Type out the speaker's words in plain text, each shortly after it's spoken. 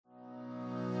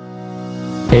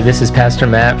Hey, this is Pastor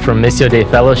Matt from Missio Dei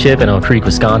Fellowship in Oak Creek,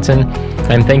 Wisconsin.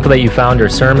 I'm thankful that you found our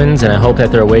sermons, and I hope that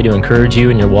they're a way to encourage you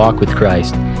in your walk with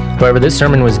Christ. However, this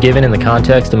sermon was given in the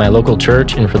context of my local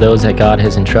church and for those that God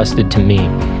has entrusted to me.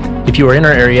 If you are in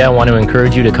our area, I want to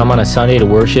encourage you to come on a Sunday to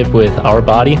worship with our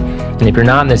body. And if you're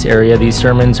not in this area, these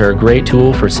sermons are a great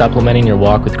tool for supplementing your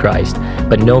walk with Christ,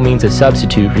 but no means a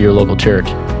substitute for your local church.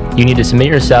 You need to submit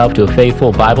yourself to a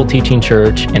faithful Bible-teaching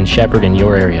church and shepherd in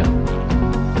your area.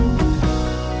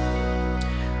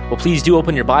 Well, please do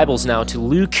open your Bibles now to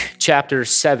Luke chapter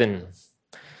 7.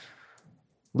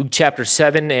 Luke chapter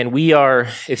 7, and we are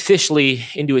officially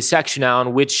into a section now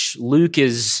in which Luke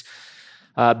is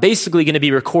basically going to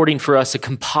be recording for us a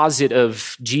composite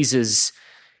of Jesus'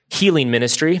 healing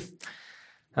ministry.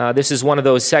 This is one of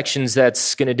those sections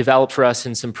that's going to develop for us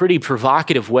in some pretty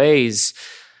provocative ways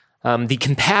the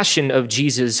compassion of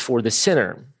Jesus for the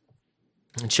sinner.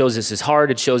 It shows us his heart,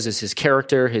 it shows us his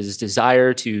character, his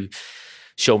desire to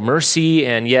show mercy,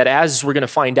 and yet, as we're going to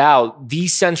find out, the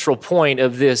central point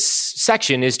of this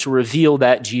section is to reveal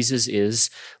that Jesus is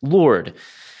Lord,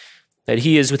 that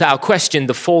he is without question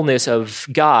the fullness of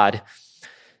God.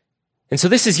 And so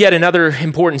this is yet another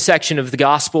important section of the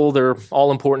gospel. They're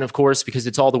all important, of course, because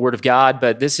it's all the word of God,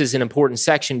 but this is an important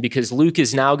section because Luke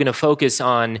is now going to focus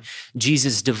on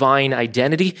Jesus' divine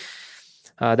identity,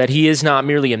 that he is not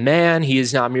merely a man, he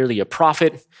is not merely a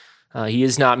prophet, he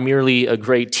is not merely a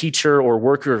great teacher or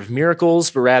worker of miracles,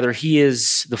 but rather he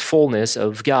is the fullness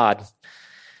of God.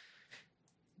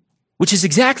 Which is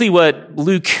exactly what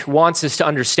Luke wants us to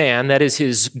understand. That is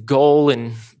his goal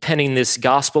in penning this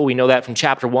gospel. We know that from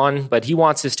chapter 1, but he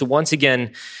wants us to once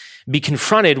again be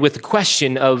confronted with the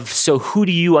question of, so who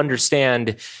do you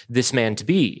understand this man to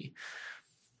be?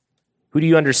 Who do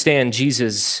you understand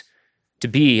Jesus to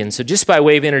be? And so just by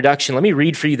way of introduction, let me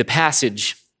read for you the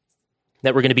passage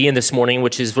that we're going to be in this morning,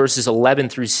 which is verses 11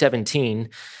 through 17.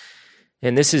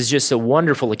 And this is just a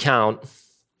wonderful account.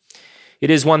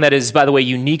 It is one that is, by the way,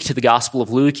 unique to the Gospel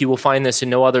of Luke. You will find this in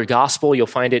no other gospel. You'll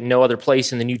find it in no other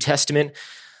place in the New Testament.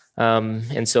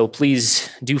 And so please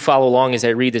do follow along as I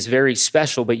read this very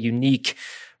special but unique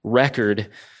record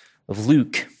of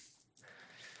Luke.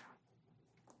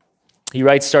 He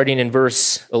writes, starting in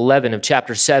verse 11 of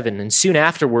chapter 7, "And soon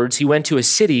afterwards he went to a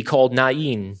city called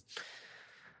Nain.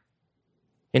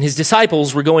 And his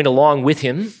disciples were going along with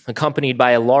him, accompanied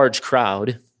by a large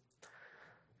crowd.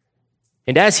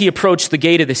 And as he approached the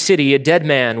gate of the city, a dead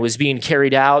man was being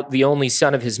carried out, the only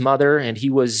son of his mother, and she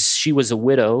was a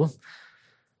widow.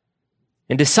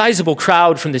 And a sizable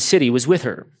crowd from the city was with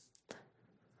her.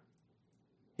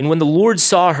 And when the Lord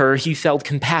saw her, he felt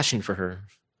compassion for her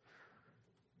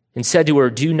and said to her,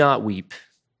 'Do not weep.'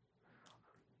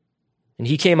 And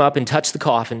he came up and touched the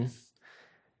coffin.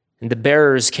 And the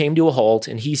bearers came to a halt,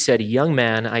 and he said, 'Young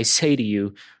man, I say to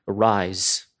you,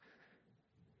 arise.'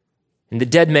 And the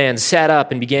dead man sat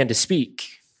up and began to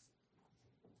speak.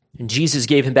 And Jesus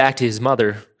gave him back to his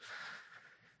mother.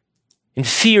 And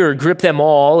fear gripped them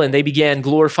all, and they began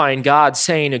glorifying God,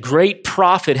 saying, 'A great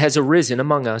prophet has arisen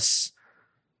among us,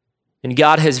 and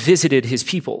God has visited his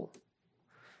people.'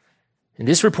 And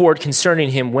this report concerning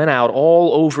him went out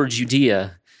all over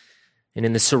Judea and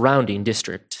in the surrounding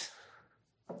district."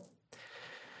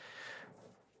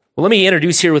 Well, let me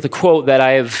introduce here with a quote that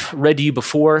I have read to you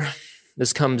before.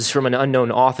 This comes from an unknown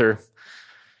author.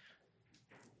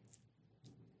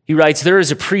 He writes, "There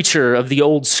is a preacher of the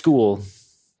old school,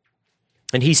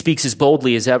 and he speaks as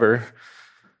boldly as ever.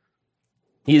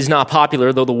 He is not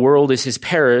popular, though the world is his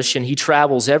parish, and he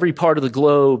travels every part of the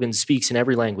globe and speaks in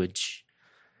every language.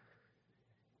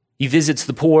 He visits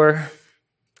the poor,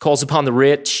 calls upon the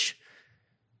rich,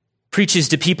 preaches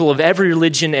to people of every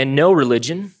religion and no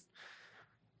religion,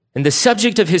 and the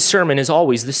subject of his sermon is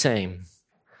always the same.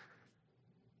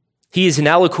 He is an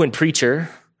eloquent preacher,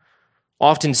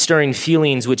 often stirring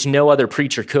feelings which no other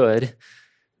preacher could,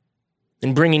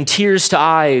 and bringing tears to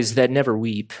eyes that never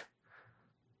weep.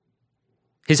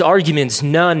 His arguments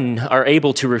none are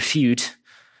able to refute,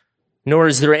 nor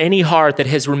is there any heart that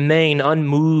has remained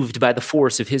unmoved by the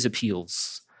force of his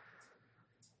appeals.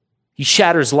 He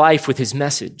shatters life with his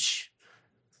message.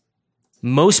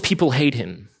 Most people hate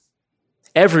him.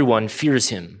 Everyone fears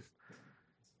him.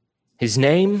 His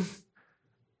name,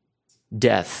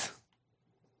 death.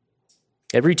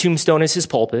 Every tombstone is his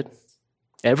pulpit.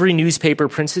 Every newspaper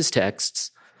prints his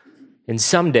texts. And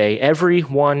someday, every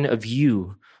one of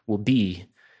you will be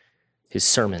his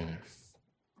sermon."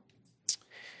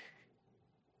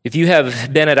 If you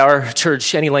have been at our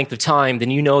church any length of time,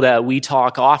 then you know that we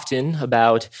talk often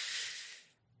about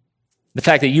the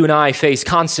fact that you and I face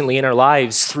constantly in our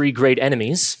lives three great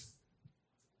enemies.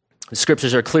 The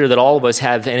scriptures are clear that all of us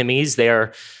have enemies. They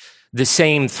are the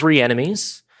same three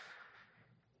enemies.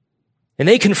 And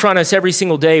they confront us every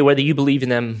single day, whether you believe in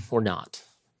them or not.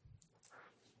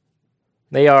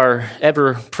 They are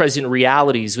ever-present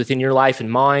realities within your life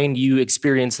and mine. You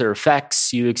experience their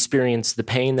effects. You experience the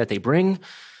pain that they bring.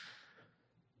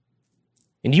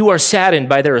 And you are saddened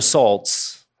by their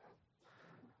assaults.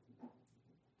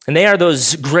 And they are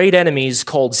those great enemies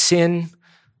called sin,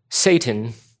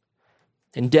 Satan,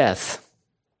 and death.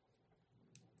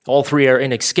 All three are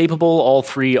inescapable. All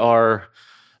three are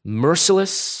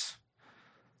merciless.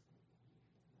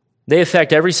 They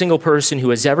affect every single person who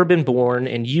has ever been born,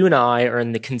 and you and I are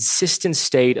in the consistent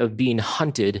state of being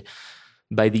hunted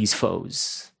by these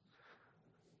foes.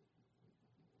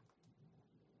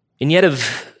 And yet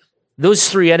of those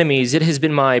three enemies, it has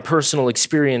been my personal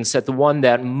experience that the one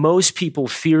that most people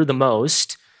fear the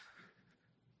most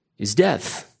is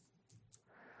death.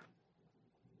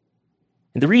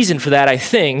 And the reason for that, I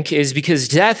think, is because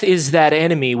death is that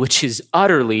enemy which is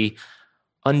utterly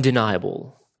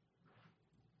undeniable.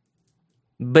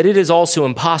 But it is also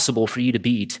impossible for you to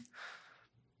beat.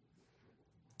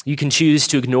 You can choose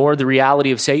to ignore the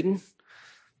reality of Satan.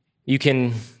 You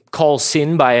can call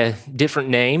sin by a different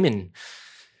name and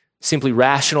simply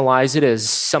rationalize it as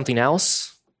something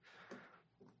else.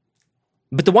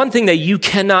 But the one thing that you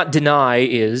cannot deny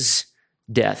is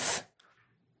death.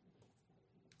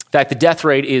 In fact, the death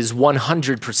rate is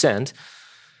 100%.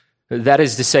 That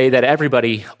is to say that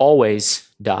everybody always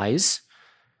dies.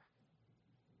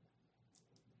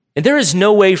 And there is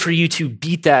no way for you to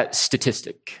beat that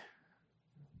statistic.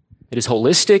 It is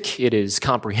holistic, it is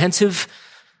comprehensive,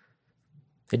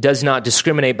 it does not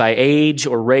discriminate by age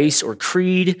or race or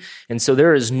creed, and so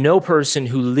there is no person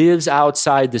who lives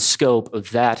outside the scope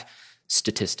of that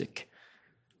statistic.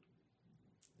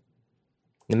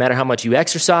 No matter how much you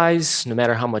exercise, no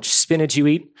matter how much spinach you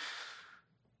eat,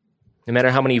 no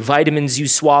matter how many vitamins you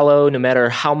swallow, no matter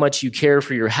how much you care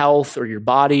for your health or your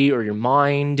body or your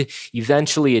mind,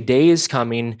 eventually a day is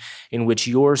coming in which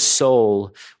your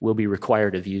soul will be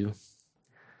required of you.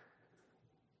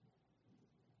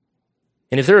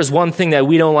 And if there is one thing that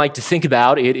we don't like to think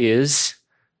about, it is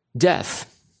death.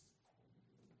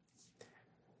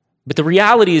 But the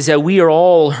reality is that we are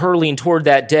all hurtling toward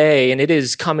that day, and it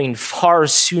is coming far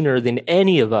sooner than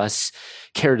any of us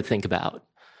care to think about.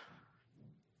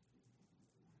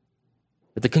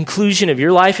 But the conclusion of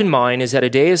your life and mine is that a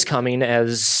day is coming,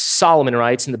 as Solomon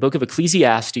writes in the book of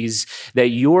Ecclesiastes, that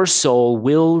your soul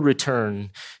will return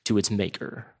to its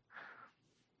maker.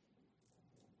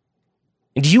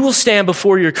 And you will stand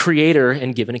before your Creator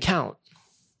and give an account.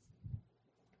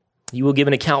 You will give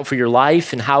an account for your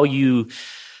life and how you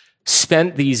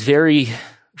spent these very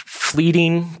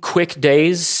fleeting, quick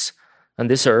days on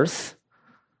this earth.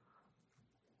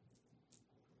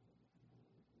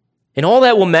 And all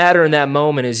that will matter in that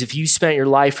moment is if you spent your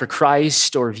life for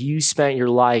Christ or if you spent your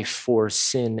life for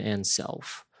sin and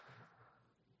self.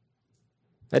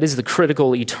 That is the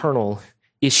critical, eternal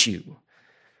issue.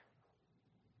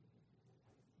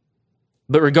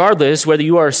 But regardless, whether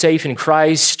you are safe in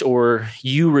Christ or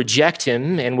you reject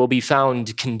him and will be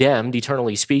found condemned,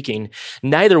 eternally speaking,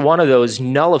 neither one of those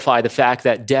nullify the fact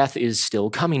that death is still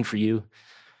coming for you.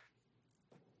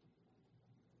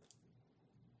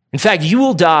 In fact, you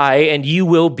will die and you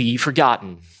will be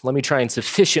forgotten. Let me try and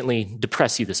sufficiently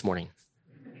depress you this morning.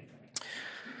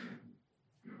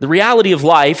 The reality of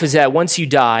life is that once you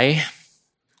die,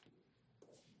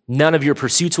 none of your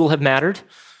pursuits will have mattered.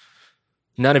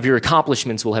 None of your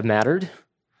accomplishments will have mattered. In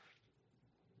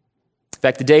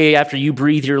fact, the day after you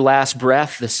breathe your last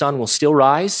breath, the sun will still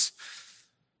rise,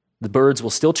 the birds will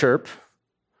still chirp,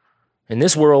 and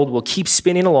this world will keep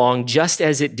spinning along just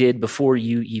as it did before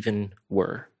you even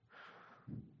were.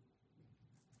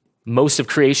 Most of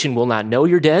creation will not know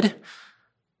you're dead,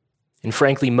 and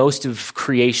frankly, most of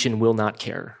creation will not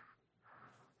care.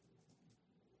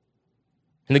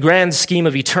 In the grand scheme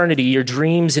of eternity, your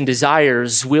dreams and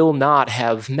desires will not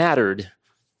have mattered.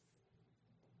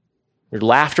 Your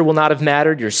laughter will not have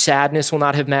mattered. Your sadness will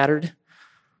not have mattered.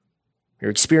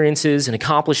 Your experiences and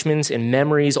accomplishments and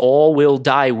memories all will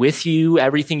die with you.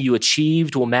 Everything you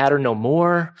achieved will matter no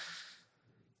more.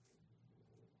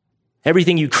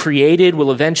 Everything you created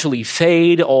will eventually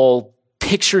fade. All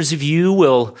pictures of you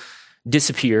will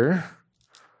disappear.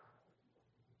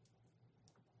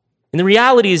 And the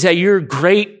reality is that your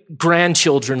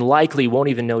great-grandchildren likely won't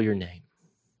even know your name.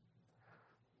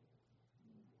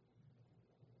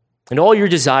 And all your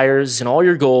desires and all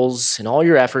your goals and all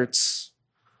your efforts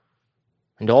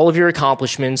and all of your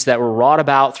accomplishments that were wrought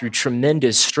about through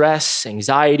tremendous stress,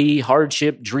 anxiety,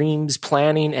 hardship, dreams,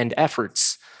 planning, and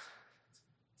efforts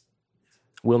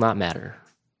will not matter.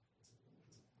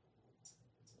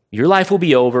 Your life will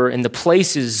be over, and the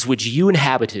places which you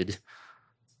inhabited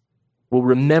will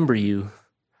remember you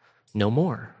no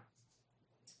more.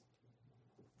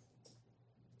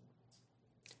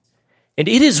 And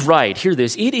it is right, hear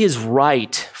this, it is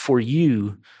right for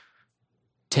you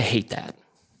to hate that.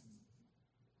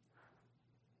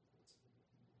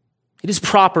 It is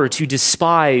proper to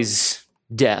despise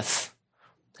death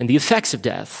and the effects of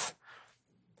death.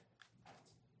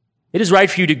 It is right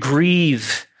for you to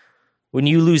grieve when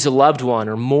you lose a loved one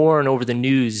or mourn over the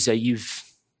news that you've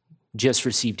just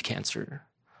received cancer.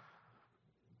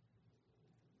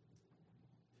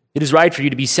 It is right for you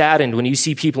to be saddened when you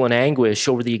see people in anguish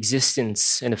over the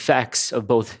existence and effects of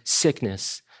both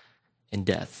sickness and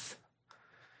death.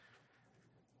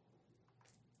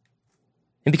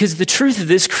 And because the truth of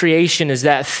this creation is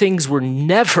that things were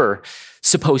never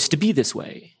supposed to be this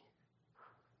way.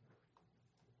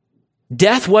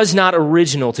 Death was not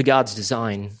original to God's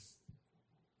design.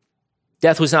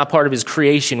 Death was not part of his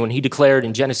creation when he declared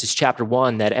in Genesis chapter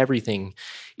 1 that everything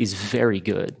is very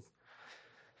good.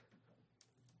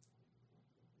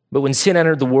 But when sin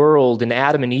entered the world and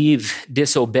Adam and Eve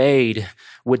disobeyed,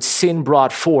 what sin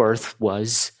brought forth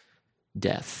was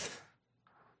death.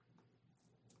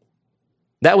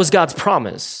 That was God's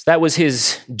promise. That was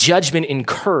his judgment and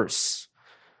curse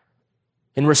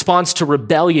in response to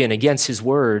rebellion against his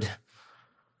word.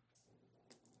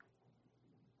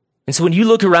 And so when you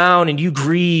look around and you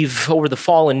grieve over the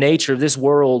fallen nature of this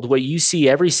world, what you see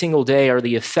every single day are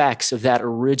the effects of that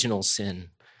original sin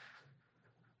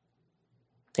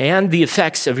and the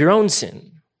effects of your own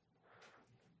sin.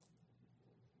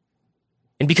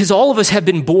 And because all of us have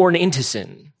been born into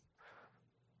sin,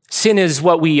 sin is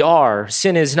what we are.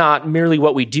 Sin is not merely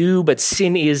what we do, but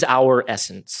sin is our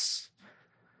essence.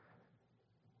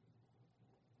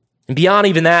 And beyond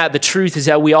even that, the truth is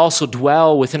that we also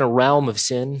dwell within a realm of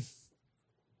sin.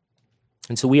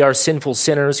 And so we are sinful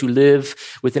sinners who live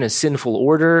within a sinful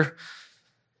order.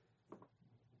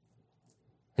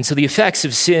 And so the effects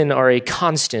of sin are a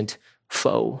constant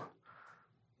foe.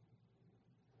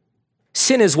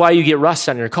 Sin is why you get rust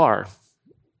on your car.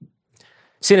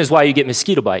 Sin is why you get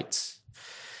mosquito bites.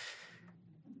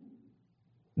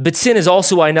 But sin is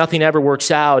also why nothing ever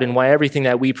works out and why everything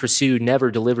that we pursue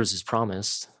never delivers as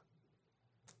promised.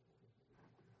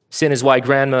 Sin is why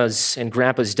grandmas and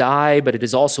grandpas die, but it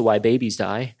is also why babies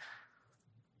die.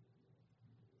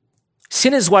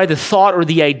 Sin is why the thought or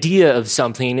the idea of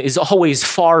something is always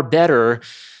far better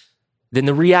than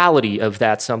the reality of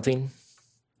that something.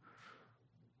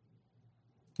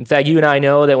 In fact, you and I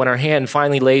know that when our hand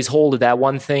finally lays hold of that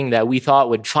one thing that we thought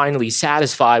would finally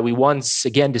satisfy, we once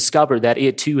again discover that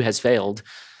it too has failed.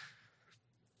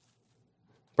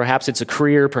 Perhaps it's a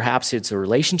career, perhaps it's a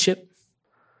relationship.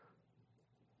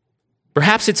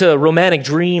 Perhaps it's a romantic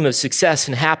dream of success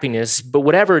and happiness, but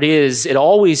whatever it is, it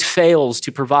always fails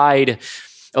to provide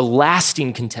a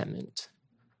lasting contentment.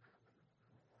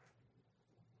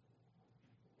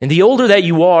 And the older that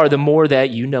you are, the more that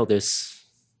you know this.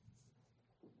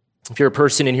 If you're a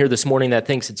person in here this morning that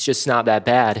thinks it's just not that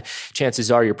bad,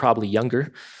 chances are you're probably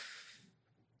younger.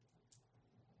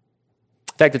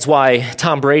 In fact, that's why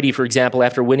Tom Brady, for example,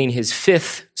 after winning his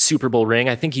 5th Super Bowl ring,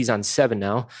 I think he's on 7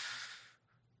 now,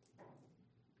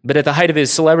 but at the height of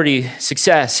his celebrity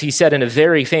success, he said in a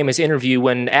very famous interview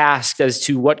when asked as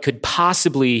to what could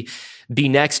possibly be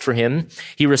next for him,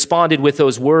 he responded with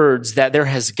those words that there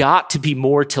has got to be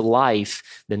more to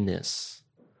life than this.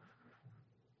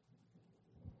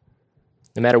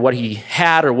 No matter what he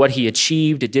had or what he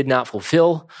achieved, it did not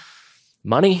fulfill.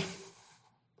 Money,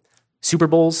 Super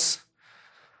Bowls,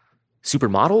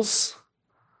 supermodels,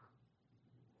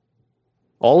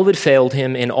 all of it failed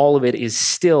him, and all of it is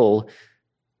still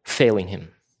failing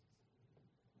him.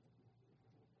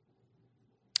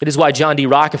 It is why John D.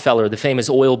 Rockefeller, the famous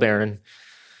oil baron,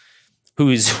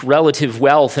 whose relative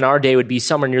wealth in our day would be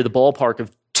somewhere near the ballpark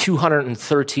of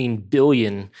 $213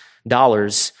 billion,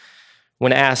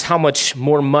 when asked how much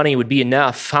more money would be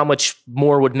enough, how much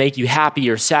more would make you happy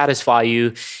or satisfy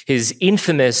you, his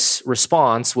infamous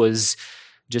response was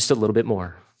just a little bit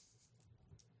more.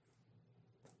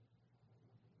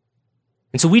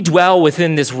 And so we dwell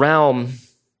within this realm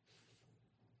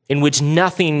in which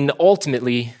nothing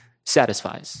ultimately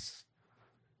satisfies.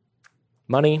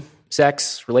 Money,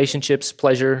 sex, relationships,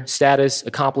 pleasure, status,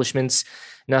 accomplishments,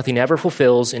 nothing ever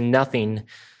fulfills and nothing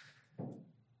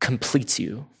completes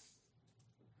you.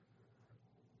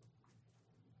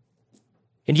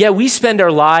 And yet we spend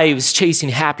our lives chasing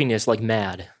happiness like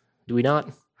mad, do we not?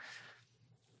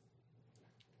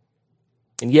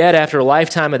 And yet, after a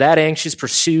lifetime of that anxious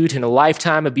pursuit and a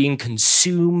lifetime of being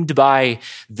consumed by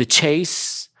the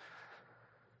chase,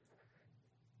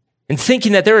 and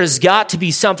thinking that there has got to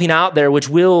be something out there which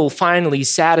will finally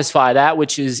satisfy that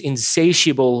which is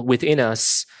insatiable within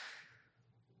us,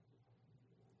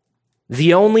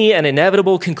 the only and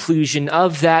inevitable conclusion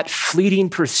of that fleeting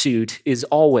pursuit is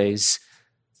always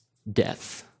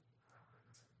death.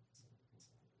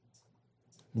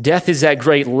 Death is that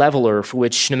great leveler for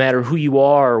which, no matter who you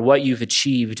are or what you've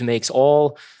achieved, makes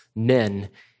all men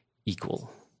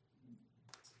equal.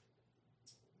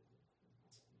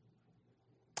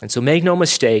 And so make no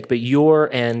mistake, but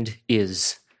your end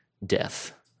is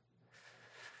death.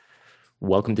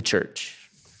 Welcome to church.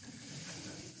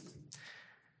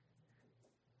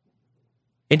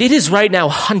 And it is right now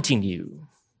hunting you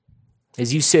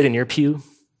as you sit in your pew.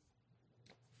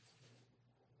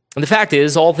 And the fact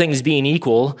is, all things being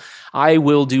equal, I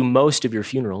will do most of your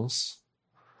funerals.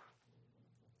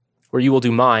 Or you will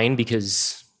do mine,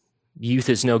 because youth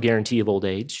is no guarantee of old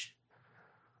age.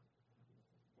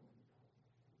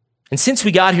 And since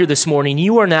we got here this morning,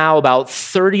 you are now about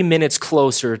 30 minutes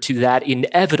closer to that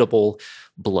inevitable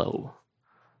blow.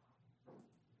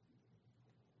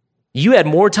 You had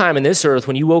more time on this earth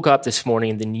when you woke up this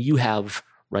morning than you have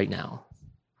right now.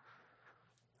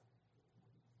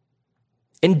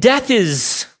 And death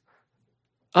is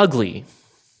ugly.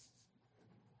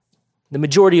 The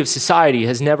majority of society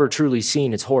has never truly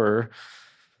seen its horror.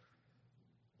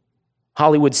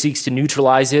 Hollywood seeks to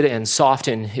neutralize it and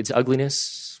soften its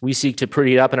ugliness. We seek to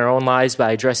pretty it up in our own lives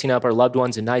by dressing up our loved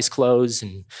ones in nice clothes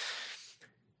and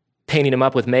painting them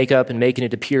up with makeup and making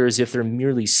it appear as if they're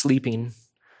merely sleeping.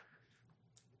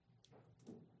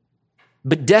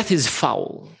 But death is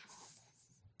foul.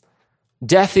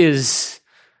 Death is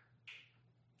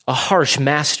a harsh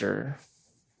master.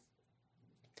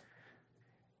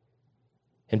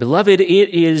 And beloved, it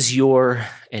is your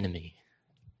enemy.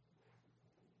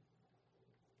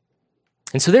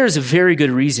 And so there is a very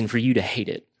good reason for you to hate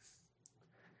it.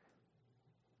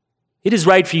 It is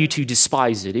right for you to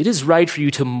despise it. It is right for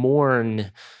you to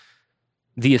mourn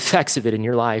the effects of it in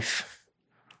your life.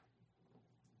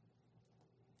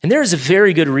 And there is a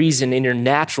very good reason in your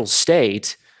natural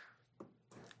state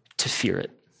to fear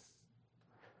it.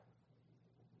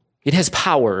 It has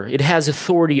power. It has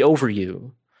authority over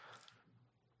you.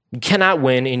 You cannot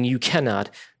win and you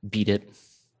cannot beat it.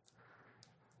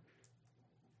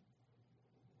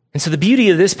 And so the beauty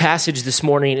of this passage this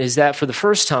morning is that for the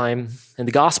first time in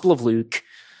the Gospel of Luke,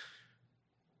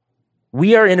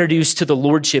 we are introduced to the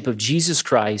lordship of Jesus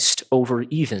Christ over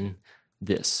even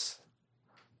this.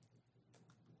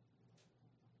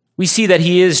 We see that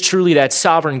he is truly that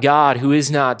sovereign God who is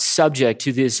not subject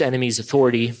to this enemy's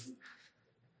authority.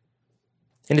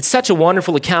 And it's such a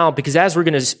wonderful account because as we're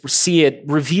going to see, it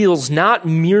reveals not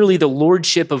merely the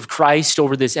lordship of Christ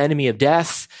over this enemy of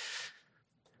death,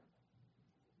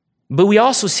 but we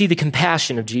also see the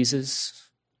compassion of Jesus.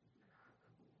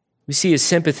 We see his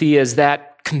sympathy as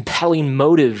that compelling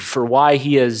motive for why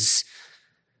he has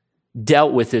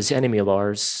dealt with this enemy of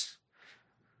ours.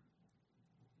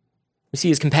 We see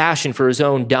his compassion for his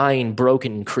own dying,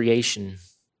 broken creation.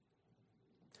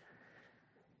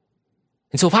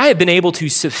 And so if I have been able to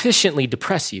sufficiently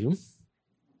depress you,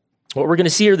 what we're going to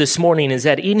see here this morning is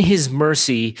that in his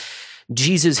mercy,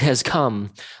 Jesus has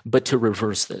come, but to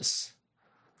reverse this.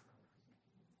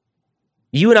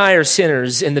 You and I are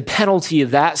sinners, and the penalty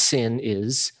of that sin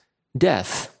is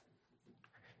death.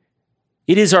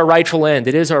 It is our rightful end.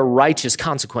 It is our righteous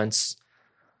consequence.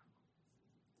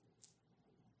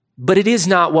 But it is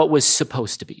not what was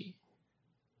supposed to be.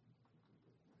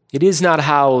 It is not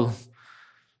how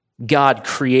God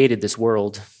created this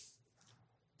world.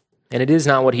 And it is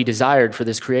not what he desired for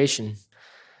this creation.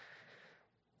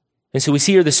 And so we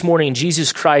see here this morning,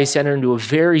 Jesus Christ enter into a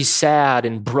very sad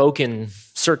and broken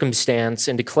circumstance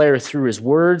and declare through his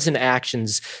words and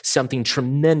actions something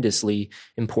tremendously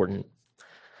important.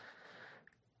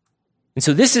 And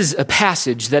so this is a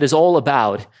passage that is all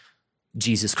about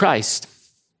Jesus Christ.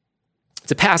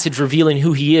 It's a passage revealing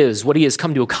who he is, what he has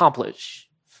come to accomplish,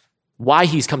 why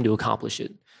he's come to accomplish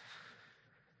it.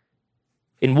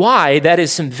 And why, that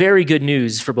is some very good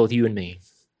news for both you and me.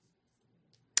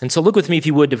 And so look with me, if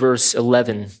you would, to verse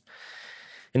 11.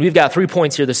 And we've got 3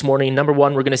 points here this morning. Number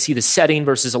one, we're going to see the setting,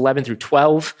 verses 11 through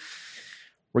 12.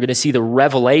 We're going to see the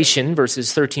revelation,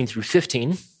 verses 13 through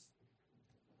 15.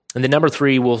 And then number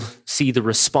 3, we'll see the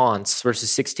response, verses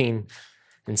 16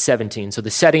 and 17. So the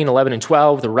setting, 11 and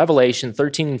 12, the revelation,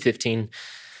 13 and 15,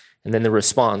 and then the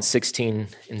response, 16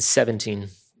 and 17.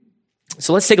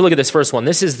 So let's take a look at this first one.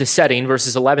 This is the setting,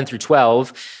 verses 11 through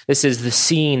 12. This is the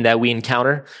scene that we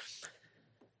encounter.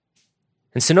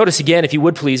 And so notice again, if you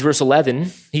would please, verse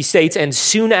 11, he states, "And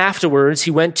soon afterwards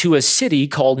he went to a city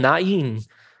called Nain.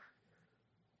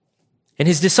 And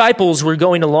his disciples were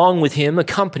going along with him,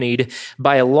 accompanied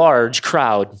by a large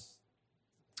crowd."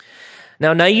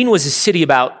 Now, Nain was a city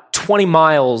about 20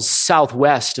 miles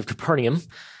southwest of Capernaum,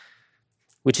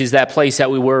 which is that place that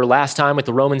we were last time with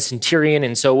the Roman centurion.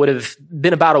 And so it would have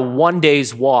been about a 1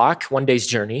 day's walk, 1 day's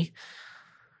journey.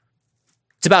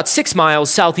 It's about 6 miles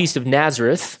southeast of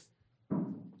Nazareth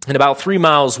and about 3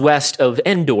 miles west of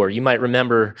Endor. You might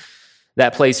remember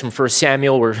that place from 1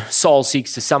 Samuel where Saul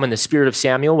seeks to summon the spirit of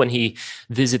Samuel when he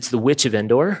visits the witch of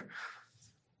Endor.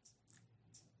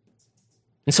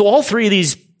 And so all three of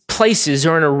these places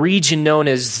are in a region known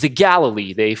as the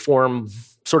Galilee. They form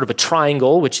sort of a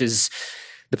triangle, which is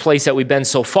the place that we've been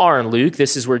so far in Luke.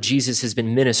 This is where Jesus has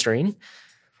been ministering.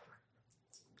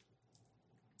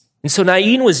 And so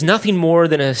Nain was nothing more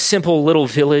than a simple little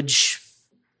village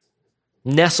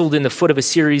nestled in the foot of a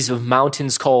series of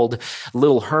mountains called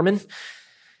Little Hermon,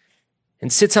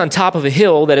 and sits on top of a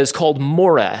hill that is called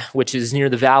Moreh, which is near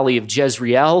the valley of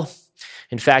Jezreel.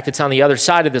 In fact, it's on the other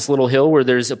side of this little hill where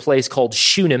there's a place called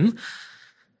Shunem.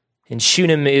 And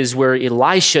Shunem is where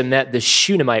Elisha met the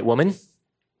Shunammite woman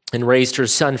and raised her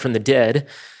son from the dead.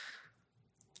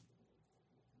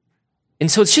 And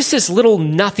so it's just this little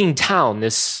nothing town,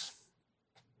 this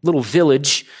little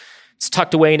village. It's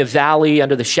tucked away in a valley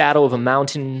under the shadow of a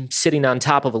mountain, sitting on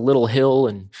top of a little hill.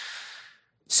 And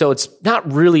so it's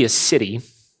not really a city.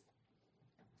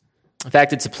 In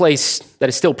fact, it's a place that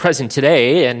is still present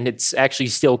today, and it's actually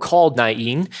still called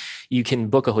Nain. You can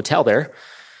book a hotel there.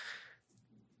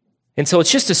 And so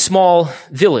it's just a small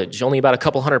village, only about a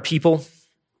couple hundred people.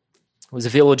 It was a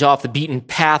village off the beaten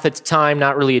path at the time,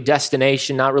 not really a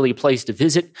destination, not really a place to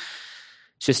visit.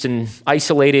 Just an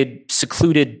isolated,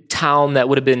 secluded town that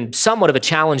would have been somewhat of a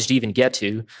challenge to even get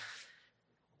to.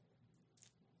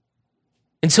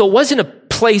 And so it wasn't a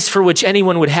place for which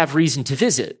anyone would have reason to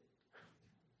visit.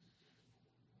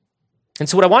 And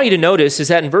so what I want you to notice is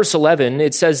that in verse 11,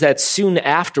 it says that soon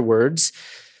afterwards,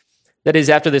 that is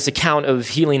after this account of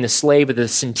healing the slave of the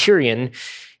centurion,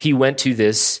 he went to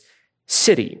this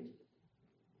city.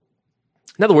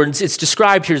 In other words, it's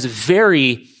described here as a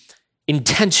very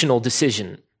intentional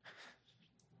decision.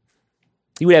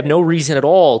 He would have no reason at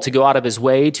all to go out of his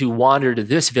way to wander to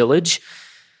this village.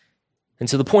 And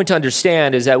so the point to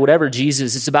understand is that whatever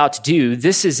Jesus is about to do,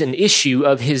 this is an issue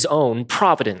of his own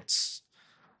providence.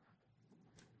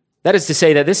 That is to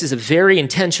say that this is a very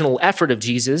intentional effort of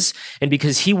Jesus, and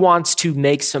because he wants to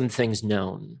make some things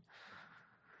known.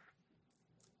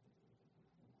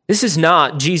 This is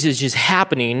not Jesus just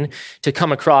happening to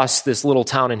come across this little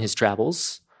town in his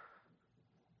travels,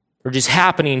 or just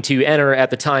happening to enter at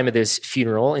the time of this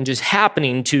funeral, and just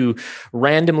happening to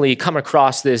randomly come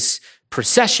across this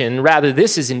procession. Rather,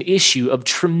 this is an issue of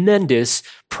tremendous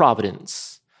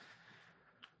providence.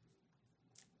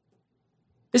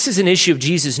 This is an issue of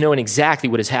Jesus knowing exactly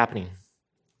what is happening.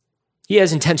 He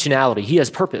has intentionality. He has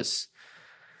purpose.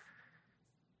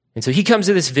 And so he comes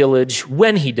to this village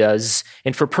when he does,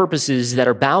 and for purposes that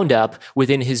are bound up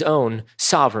within his own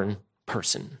sovereign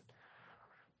person.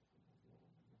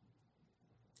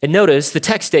 And notice the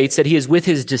text states that he is with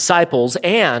his disciples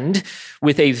and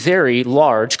with a very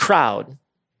large crowd.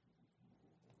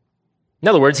 In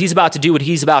other words, he's about to do what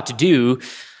he's about to do,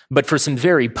 but for some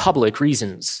very public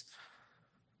reasons.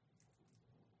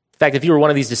 In fact, if you were one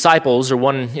of these disciples or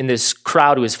one in this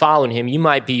crowd who is following him, you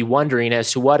might be wondering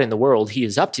as to what in the world he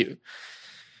is up to.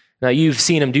 Now, you've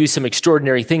seen him do some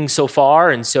extraordinary things so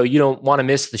far, and so you don't want to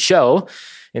miss the show.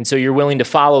 And so you're willing to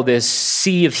follow this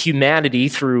sea of humanity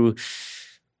through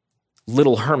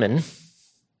Little Hermon.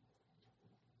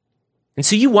 And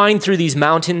so you wind through these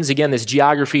mountains, again, this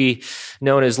geography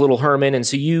known as Little Hermon, and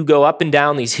so you go up and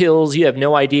down these hills. You have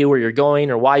no idea where you're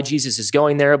going or why Jesus is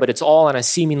going there, but it's all on a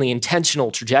seemingly intentional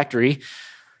trajectory.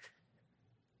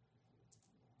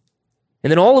 And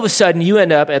then all of a sudden, you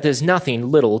end up at this nothing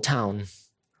little town.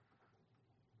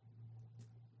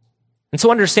 And so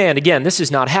understand, again, this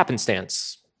is not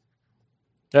happenstance.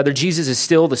 Rather, Jesus is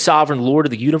still the sovereign Lord of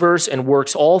the universe and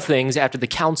works all things after the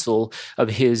counsel of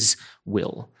his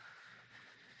will.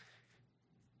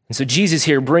 And so Jesus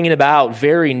here, bringing about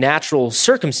very natural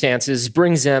circumstances,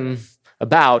 brings them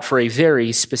about for a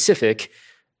very specific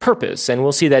purpose. And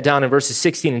we'll see that down in verses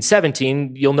 16 and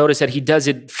 17. You'll notice that he does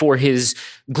it for his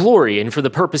glory and for the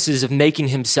purposes of making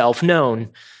himself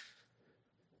known.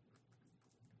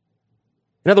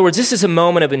 In other words, this is a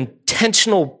moment of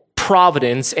intentional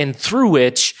providence and through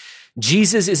which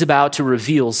Jesus is about to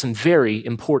reveal some very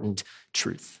important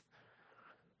truth.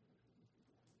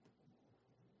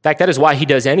 In fact, that is why he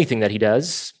does anything that he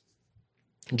does.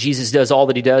 Jesus does all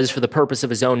that he does for the purpose of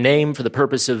his own name, for the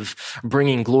purpose of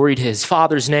bringing glory to his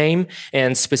Father's name,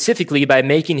 and specifically by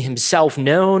making himself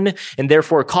known and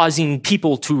therefore causing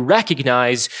people to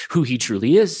recognize who he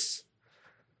truly is.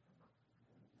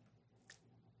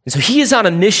 And so he is on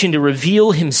a mission to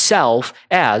reveal himself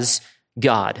as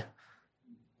God.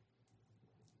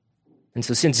 And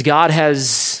so since God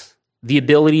has the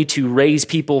ability to raise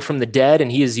people from the dead,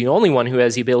 and he is the only one who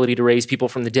has the ability to raise people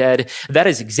from the dead, that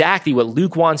is exactly what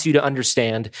Luke wants you to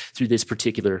understand through this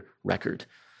particular record.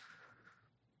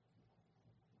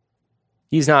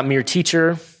 He is not a mere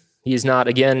teacher. He is not,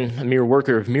 again, a mere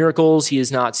worker of miracles. He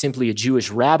is not simply a Jewish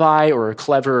rabbi or a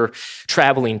clever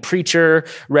traveling preacher.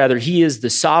 Rather, he is the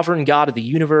sovereign God of the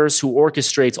universe who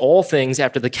orchestrates all things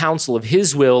after the counsel of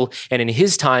his will and in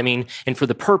his timing and for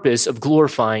the purpose of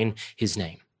glorifying his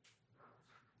name.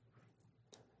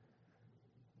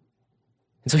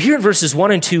 And so here in verses 1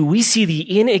 and 2, we see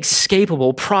the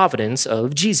inescapable providence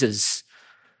of Jesus.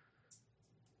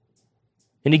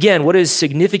 And again, what is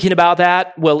significant about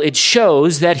that? Well, it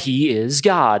shows that he is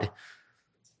God.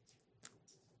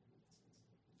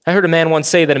 I heard a man once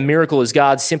say that a miracle is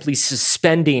God simply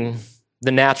suspending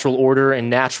the natural order and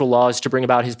natural laws to bring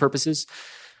about his purposes.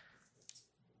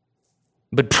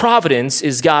 But providence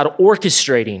is God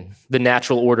orchestrating the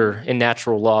natural order and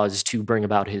natural laws to bring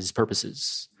about his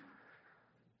purposes.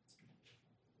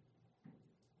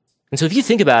 And so if you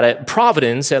think about it,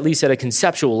 providence, at least at a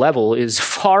conceptual level, is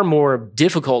far more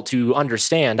difficult to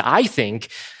understand, I think,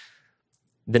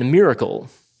 than a miracle.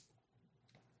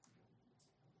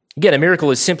 Again, a miracle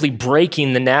is simply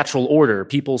breaking the natural order.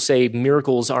 People say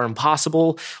miracles are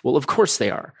impossible. Well, of course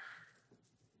they are.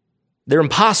 They're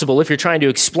impossible if you're trying to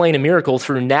explain a miracle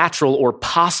through natural or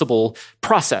possible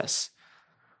process.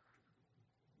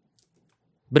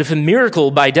 But if a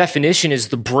miracle, by definition, is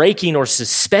the breaking or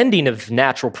suspending of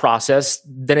natural process,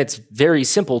 then it's very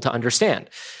simple to understand.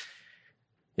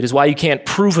 It is why you can't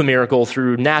prove a miracle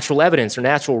through natural evidence or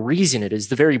natural reason. It is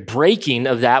the very breaking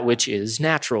of that which is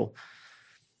natural.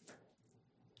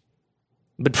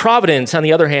 But providence, on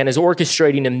the other hand, is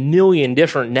orchestrating a million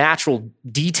different natural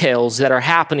details that are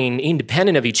happening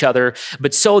independent of each other,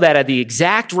 but so that at the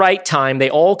exact right time, they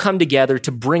all come together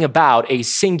to bring about a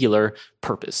singular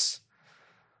purpose.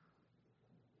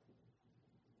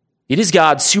 It is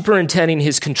God superintending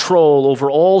his control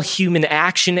over all human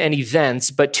action and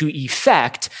events, but to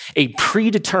effect a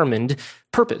predetermined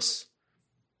purpose.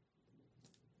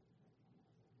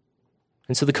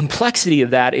 And so the complexity of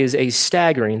that is a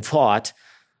staggering thought.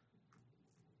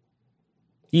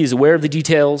 He is aware of the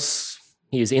details.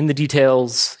 He is in the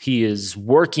details. He is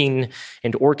working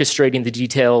and orchestrating the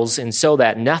details, and so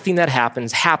that nothing that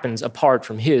happens apart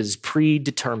from his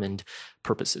predetermined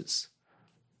purposes.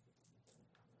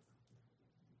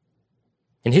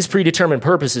 And his predetermined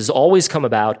purposes always come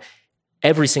about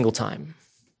every single time.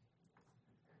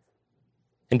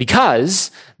 And because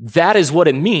that is what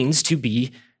it means to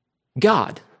be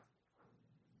God.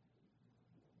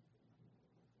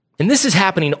 And this is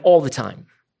happening all the time.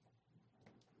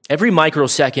 Every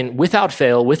microsecond, without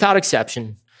fail, without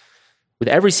exception, with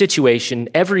every situation,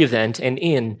 every event, and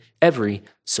in every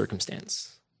circumstance.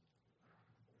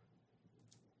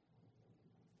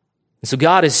 And so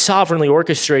God is sovereignly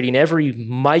orchestrating every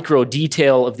micro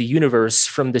detail of the universe,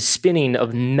 from the spinning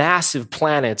of massive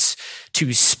planets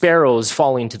to sparrows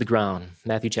falling to the ground.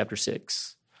 Matthew chapter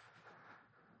 6.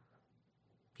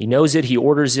 He knows it, he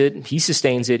orders it, he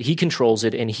sustains it, he controls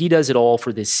it, and he does it all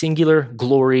for the singular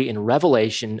glory and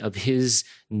revelation of his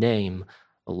name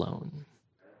alone.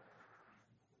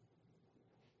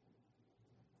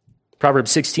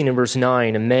 Proverbs 16 and verse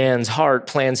 9, a man's heart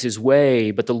plans his way,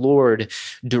 but the Lord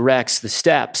directs the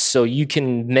steps. So you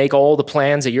can make all the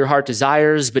plans that your heart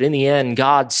desires, but in the end,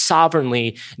 God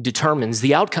sovereignly determines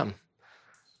the outcome.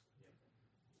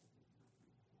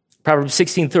 Proverbs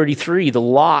 16:33, the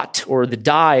lot or the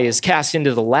die is cast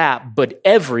into the lap, but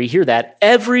every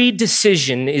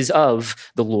decision is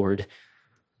of the Lord.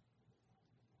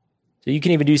 So you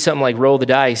can even do something like roll the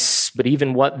dice, but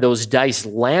even what those dice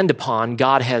land upon,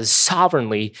 God has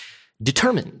sovereignly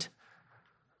determined.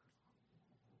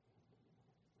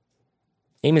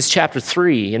 Amos chapter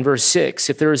 3 and verse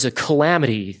 6, if there is a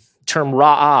calamity, term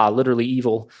ra'ah, literally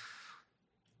evil,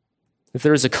 if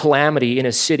there is a calamity in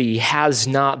a city, has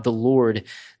not the Lord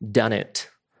done it?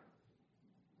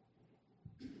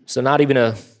 So not even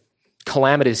a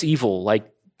calamitous evil like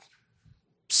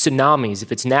tsunamis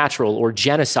if it's natural, or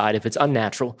genocide if it's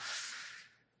unnatural.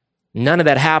 None of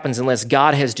that happens unless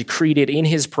God has decreed it in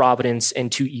his providence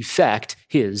and to effect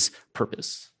his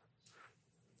purpose.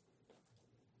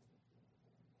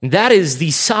 That is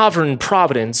the sovereign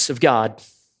providence of God.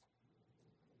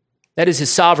 That is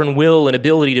his sovereign will and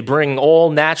ability to bring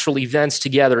all natural events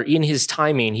together in his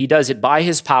timing. He does it by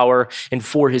his power and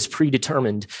for his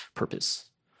predetermined purpose.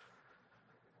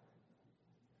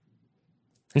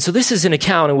 And so this is an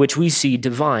account in which we see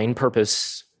divine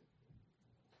purpose.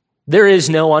 There is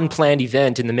no unplanned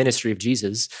event in the ministry of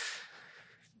Jesus.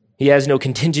 He has no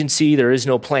contingency. There is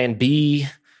no plan B.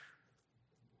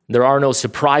 There are no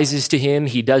surprises to him.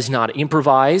 He does not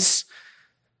improvise.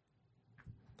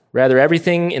 Rather,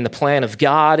 everything in the plan of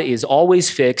God is always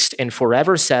fixed and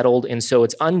forever settled, and so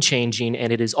it's unchanging,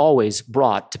 and it is always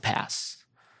brought to pass.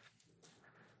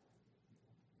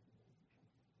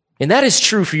 And that is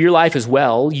true for your life as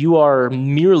well. You are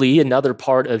merely another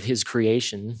part of his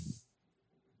creation.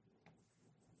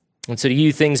 And so to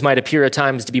you, things might appear at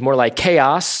times to be more like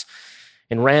chaos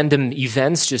and random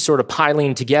events just sort of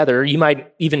piling together. You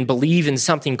might even believe in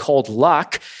something called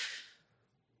luck.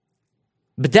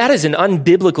 But that is an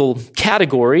unbiblical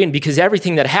category, and because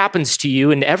everything that happens to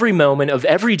you in every moment of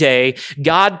every day,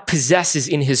 God possesses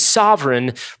in his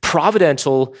sovereign,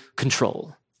 providential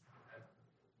control.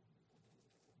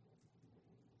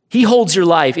 He holds your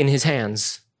life in his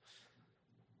hands.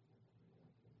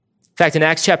 In fact, in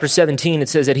Acts chapter 17, it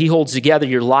says that he holds together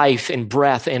your life and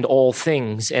breath and all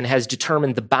things and has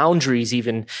determined the boundaries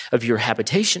even of your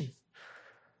habitation.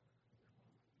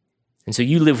 And so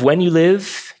you live when you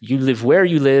live where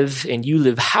you live, and you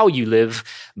live how you live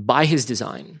by his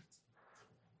design.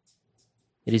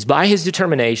 It is by his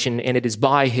determination, and it is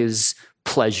by his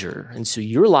pleasure. And so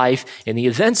your life and the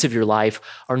events of your life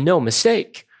are no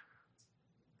mistake.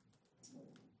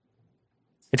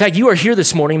 In fact, you are here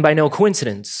this morning by no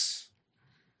coincidence.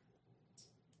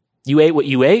 You ate what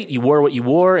you ate, you wore what you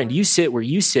wore, and you sit where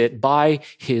you sit by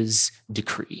his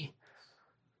decree.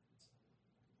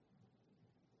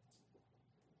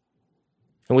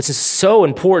 And what's so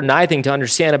important, I think, to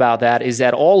understand about that is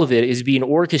that all of it is being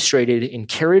orchestrated and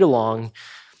carried along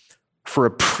for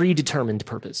a predetermined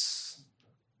purpose.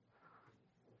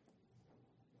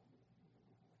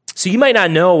 So you might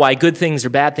not know why good things or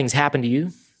bad things happen to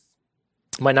you.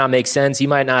 It might not make sense. You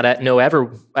might not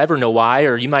ever know why,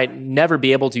 or you might never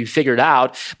be able to figure it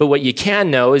out. But what you can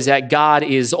know is that God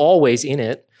is always in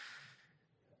it.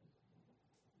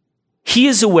 He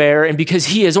is aware, and because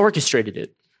he has orchestrated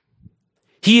it.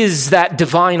 He is that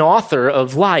divine author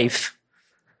of life.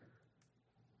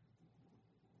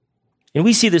 And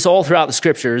we see this all throughout the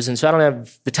scriptures, and so I don't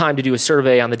have the time to do a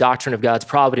survey on the doctrine of God's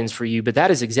providence for you, but that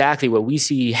is exactly what we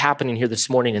see happening here this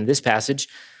morning in this passage.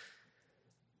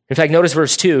 In fact, notice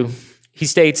verse 2. He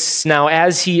states, "Now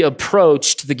as he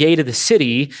approached the gate of the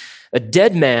city, a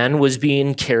dead man was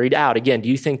being carried out." Again, do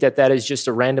you think that that is just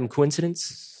a random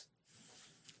coincidence?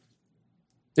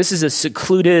 This is a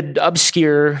secluded,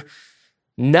 obscure,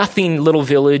 nothing little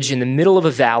village in the middle of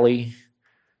a valley.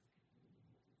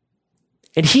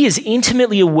 And he is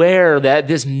intimately aware that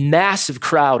this massive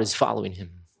crowd is following him.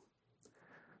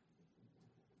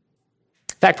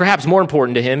 In fact, perhaps more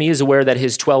important to him, he is aware that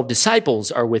his 12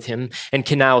 disciples are with him and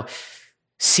can now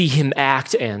see him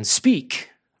act and speak.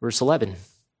 Verse 11. And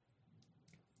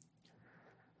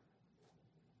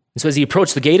so as he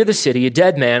approached the gate of the city, a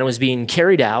dead man was being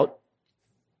carried out,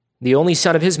 the only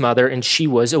son of his mother, and she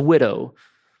was a widow.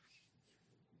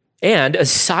 And a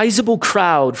sizable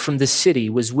crowd from the city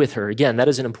was with her. Again, that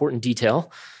is an important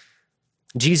detail.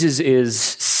 Jesus is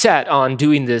set on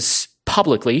doing this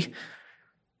publicly.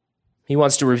 He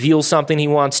wants to reveal something. He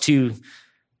wants to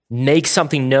make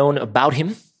something known about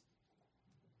him.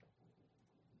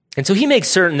 And so he makes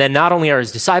certain that not only are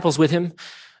his disciples with him,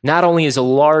 not only is a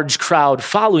large crowd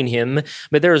following him,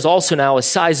 but there is also now a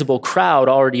sizable crowd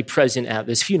already present at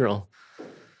this funeral.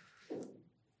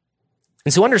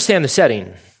 And so understand the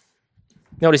setting.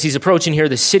 Notice he's approaching here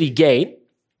the city gate,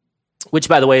 which,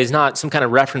 by the way, is not some kind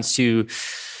of reference to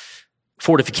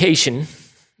fortification.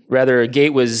 Rather, a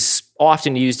gate was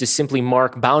often used to simply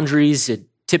mark boundaries. It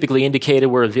typically indicated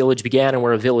where a village began and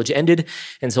where a village ended.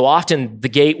 And so often the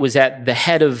gate was at the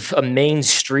head of a main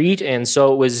street, and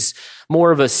so it was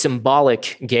more of a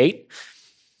symbolic gate.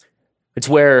 It's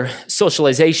where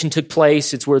socialization took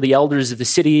place. It's where the elders of the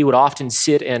city would often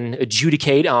sit and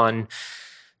adjudicate on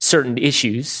certain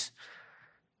issues.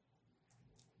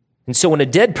 And so when a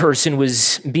dead person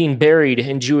was being buried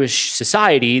in Jewish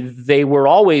society, they were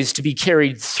always to be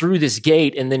carried through this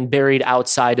gate and then buried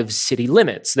outside of city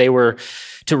limits. They were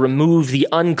to remove the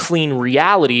unclean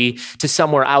reality to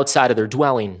somewhere outside of their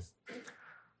dwelling.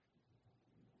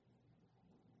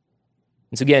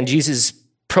 And so again, Jesus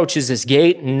approaches this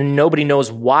gate, and nobody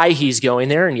knows why he's going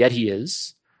there, and yet he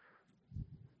is.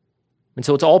 And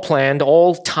so it's all planned,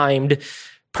 all timed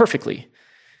perfectly. In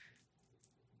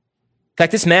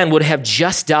fact, this man would have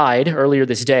just died earlier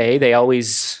this day. They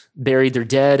always buried their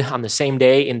dead on the same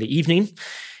day in the evening.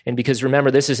 And because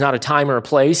remember, this is not a time or a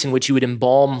place in which you would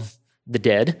embalm the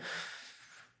dead.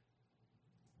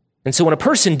 And so when a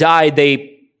person died,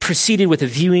 they proceeded with a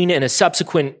viewing and a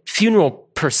subsequent funeral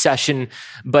procession,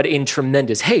 but in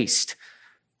tremendous haste.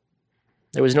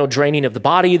 There was no draining of the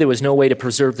body. There was no way to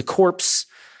preserve the corpse.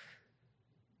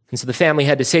 And so the family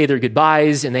had to say their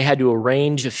goodbyes, and they had to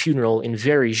arrange a funeral in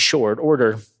very short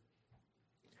order.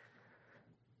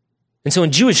 And so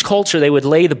in Jewish culture, they would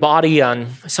lay the body on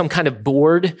some kind of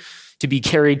board to be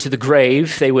carried to the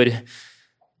grave. They would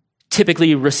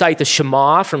typically recite the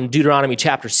Shema from Deuteronomy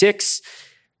chapter 6.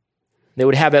 They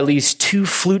would have at least 2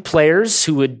 flute players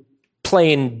who would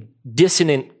play in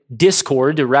dissonant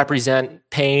discord to represent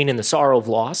pain and the sorrow of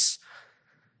loss.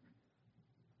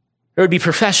 There would be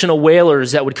professional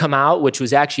wailers that would come out, which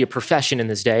was actually a profession in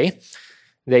this day.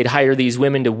 They'd hire these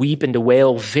women to weep and to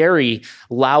wail very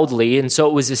loudly. And so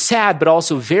it was a sad but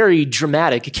also very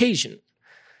dramatic occasion.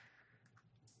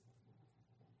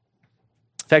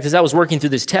 In fact, as I was working through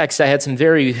this text, I had some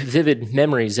very vivid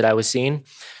memories that I was seeing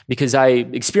because I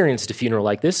experienced a funeral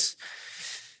like this.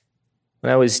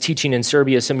 When I was teaching in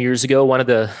Serbia some years ago, one of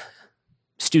the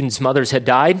students' mothers had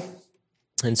died.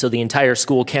 And so the entire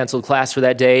school canceled class for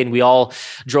that day, and we all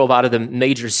drove out of the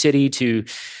major city to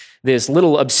this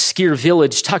little obscure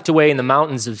village tucked away in the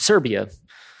mountains of Serbia.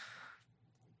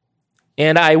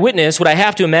 And I witnessed what I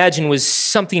have to imagine was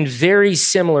something very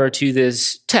similar to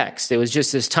this text. It was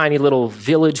just this tiny little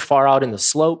village far out in the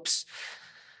slopes.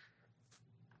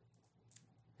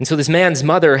 And so this man's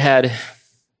mother had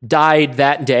died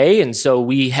that day, and so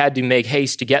we had to make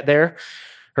haste to get there.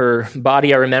 Her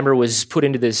body, I remember, was put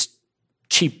into this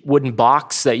cheap wooden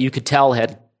box that you could tell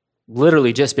had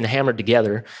literally just been hammered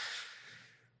together.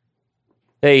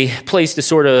 They placed a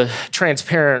sort of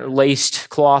transparent laced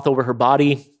cloth over her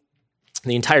body.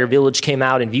 The entire village came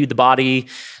out and viewed the body.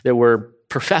 There were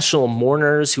professional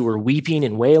mourners who were weeping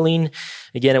and wailing.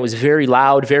 Again, it was very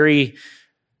loud, very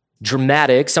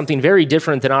dramatic, something very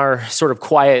different than our sort of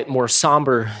quiet, more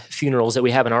somber funerals that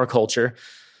we have in our culture.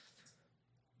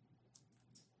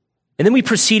 And then we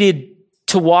proceeded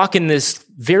to walk in this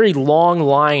very long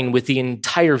line with the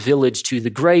entire village to the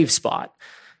grave spot.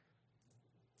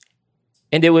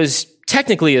 And it was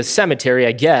technically a cemetery,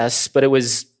 I guess, but it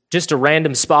was just a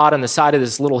random spot on the side of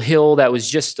this little hill that was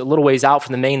just a little ways out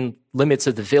from the main limits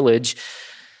of the village.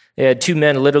 They had 2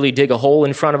 men literally dig a hole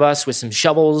in front of us with some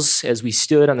shovels as we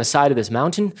stood on the side of this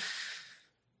mountain.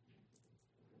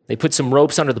 They put some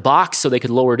ropes under the box so they could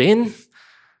lower it in.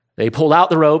 They pulled out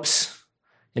the ropes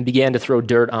and began to throw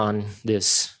dirt on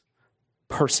this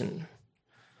person.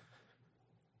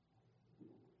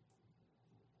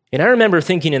 And I remember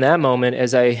thinking in that moment,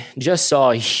 as I just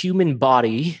saw a human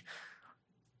body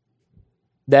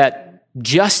that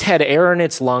just had air in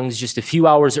its lungs just a few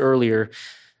hours earlier,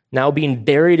 now being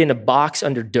buried in a box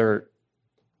under dirt.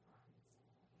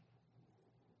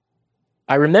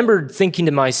 I remembered thinking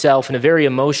to myself in a very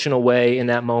emotional way in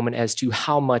that moment as to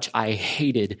how much I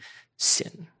hated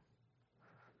sin.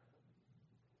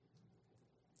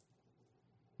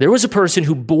 There was a person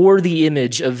who bore the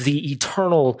image of the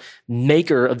eternal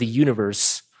maker of the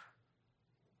universe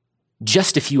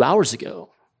just a few hours ago,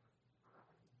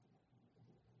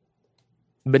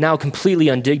 but now completely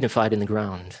undignified in the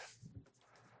ground.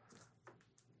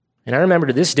 And I remember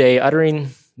to this day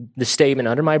uttering the statement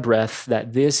under my breath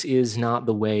that this is not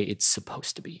the way it's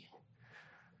supposed to be.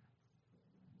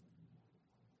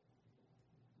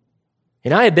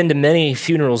 And I have been to many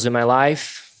funerals in my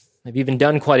life. I've even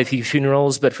done quite a few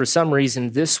funerals, but for some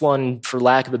reason, this one, for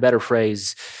lack of a better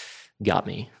phrase, got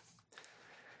me.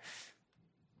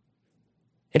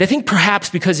 And I think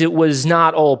perhaps because it was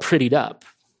not all prettied up.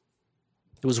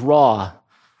 It was raw.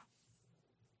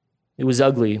 It was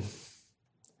ugly.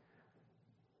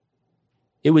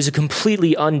 It was a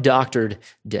completely undoctored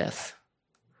death.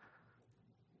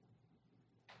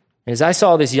 And as I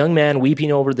saw this young man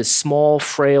weeping over the small,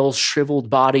 frail,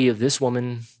 shriveled body of this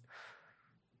woman,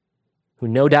 who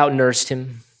no doubt nursed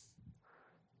him,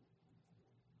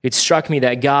 it struck me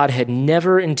that God had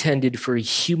never intended for a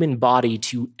human body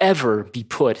to ever be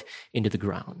put into the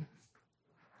ground.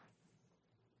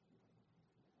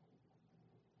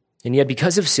 And yet,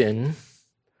 because of sin,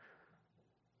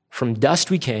 from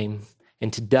dust we came,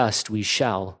 and to dust we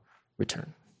shall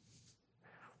return.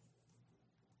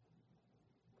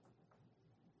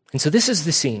 And so this is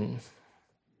the scene.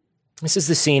 This is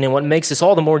the scene, and what makes this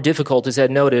all the more difficult is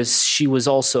that, notice, she was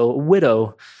also a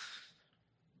widow.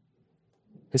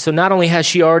 And so not only has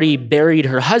she already buried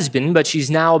her husband, but she's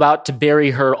now about to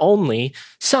bury her only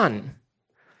son,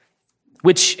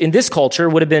 which in this culture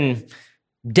would have been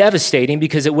devastating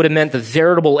because it would have meant the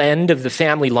veritable end of the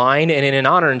family line. And in an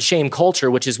honor and shame culture,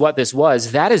 which is what this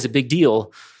was, that is a big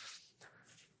deal.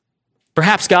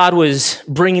 Perhaps God was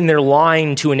bringing their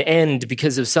line to an end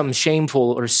because of some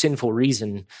shameful or sinful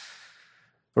reason,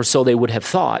 or so they would have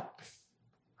thought.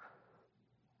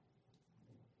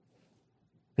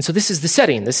 And so this is the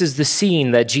setting. This is the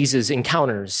scene that Jesus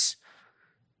encounters.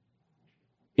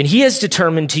 And he has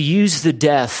determined to use the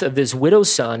death of this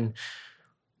widow's son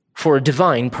for a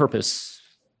divine purpose.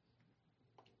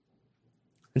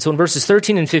 And so in verses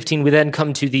 13 and 15, we then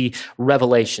come to the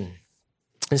revelation.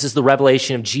 This is the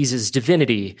revelation of Jesus'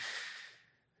 divinity.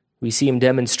 We see him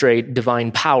demonstrate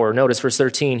divine power. Notice verse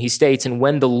 13, he states, "And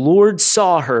when the Lord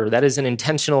saw her," that is an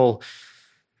intentional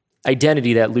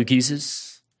identity that Luke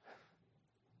uses.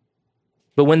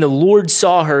 "But when the Lord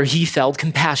saw her, he felt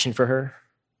compassion for her.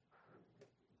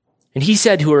 And he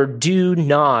said to her, 'Do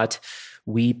not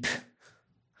weep.'"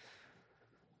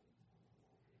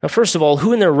 Now, first of all,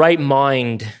 who in their right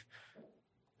mind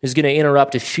is going to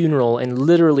interrupt a funeral and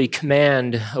literally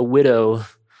command a widow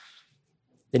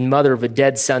and mother of a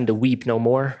dead son to weep no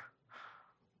more?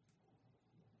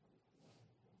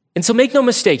 And so make no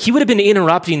mistake, he would have been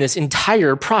interrupting this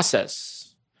entire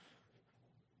process.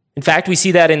 In fact, we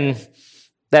see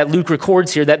that Luke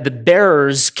records here that the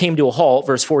bearers came to a halt,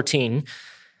 verse 14.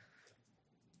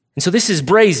 And so this is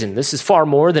brazen. This is far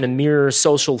more than a mere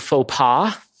social faux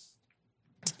pas.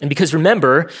 And because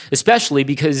remember, especially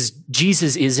because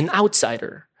Jesus is an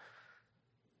outsider.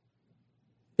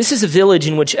 This is a village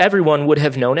in which everyone would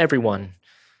have known everyone.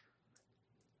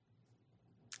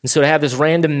 And so to have this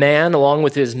random man along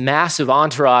with his massive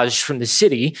entourage from the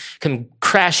city come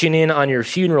crashing in on your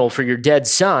funeral for your dead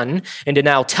son and to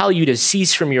now tell you to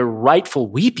cease from your rightful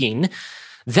weeping,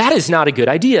 that is not a good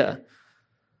idea.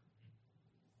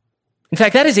 In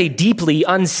fact, that is a deeply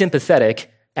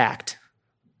unsympathetic act.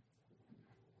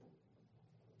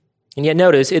 And yet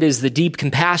notice, it is the deep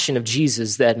compassion of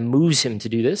Jesus that moves him to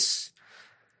do this,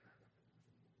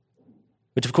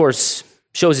 which of course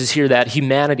shows us here that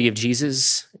humanity of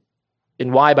Jesus,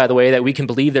 and why, by the way, that we can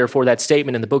believe, therefore, that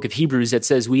statement in the book of Hebrews that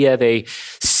says we have a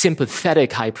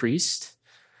sympathetic high priest.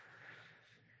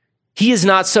 He is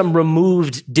not some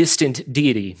removed, distant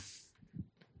deity.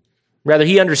 Rather,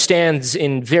 he understands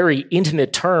in very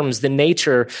intimate terms the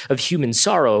nature of human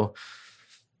sorrow.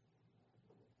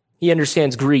 He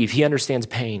understands grief. He understands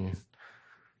pain.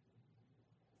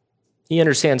 He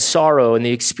understands sorrow and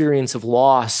the experience of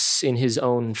loss in his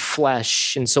own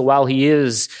flesh. And so while he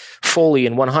is fully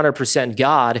and 100%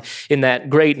 God in that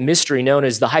great mystery known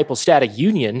as the hypostatic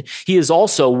union, he is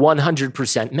also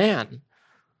 100% man.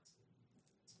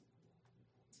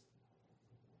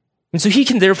 And so he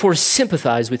can therefore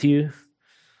sympathize with you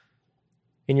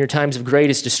in your times of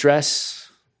greatest distress.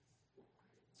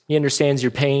 He understands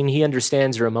your pain. He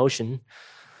understands your emotion.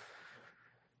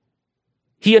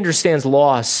 He understands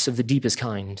loss of the deepest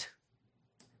kind.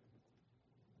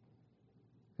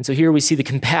 And so here we see the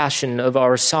compassion of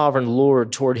our sovereign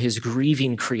Lord toward his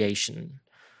grieving creation.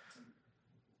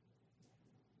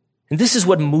 And this is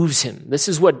what moves him. This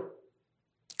is what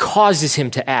causes him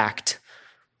to act.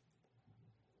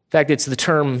 In fact, it's the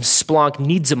term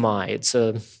splanchnizomai. It's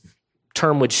a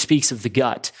term which speaks of the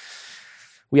gut.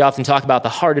 We often talk about the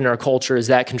heart in our culture as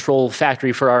that control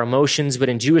factory for our emotions, but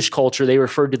in Jewish culture, they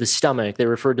referred to the stomach, they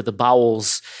referred to the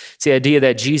bowels. It's the idea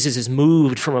that Jesus is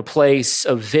moved from a place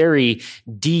of very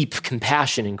deep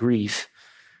compassion and grief.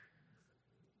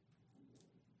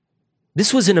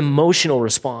 This was an emotional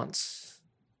response.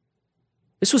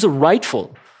 This was a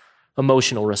rightful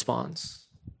emotional response.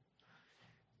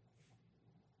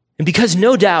 And because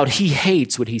no doubt he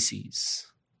hates what he sees.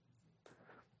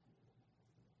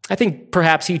 I think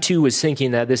perhaps he too was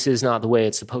thinking that this is not the way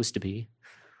it's supposed to be.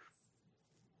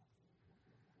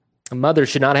 A mother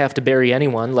should not have to bury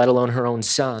anyone, let alone her own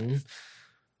son,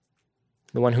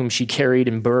 the one whom she carried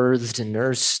and birthed and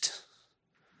nursed.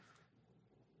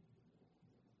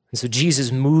 And so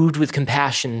Jesus, moved with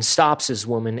compassion, stops this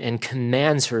woman and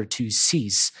commands her to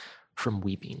cease from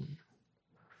weeping.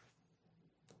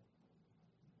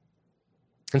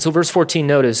 And so verse 14,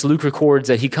 notice, Luke records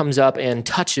that he comes up and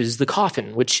touches the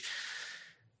coffin, which,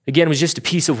 again, was just a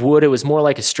piece of wood. It was more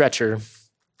like a stretcher.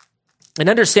 And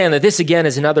understand that this, again,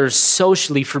 is another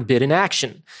socially forbidden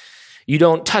action. You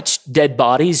don't touch dead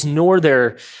bodies, nor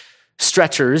their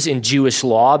stretchers in Jewish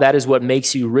law. That is what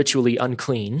makes you ritually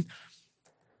unclean.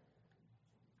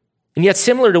 And yet,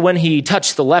 similar to when he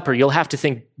touched the leper, you'll have to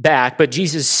think back, but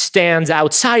Jesus stands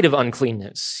outside of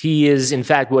uncleanness. He is, in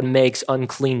fact, what makes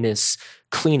uncleanness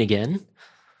clean again.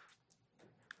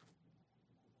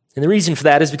 And the reason for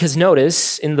that is because,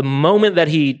 notice, in the moment that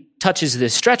he touches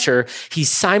this stretcher, he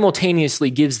simultaneously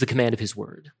gives the command of his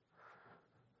word.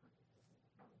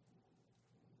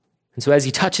 And so as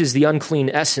he touches the unclean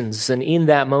essence, and in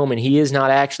that moment, he is not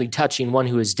actually touching one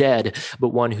who is dead, but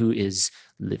one who is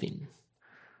living.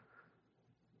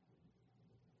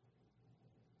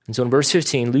 And so in verse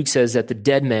 15, Luke says that the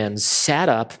dead man sat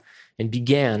up and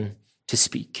began to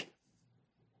speak.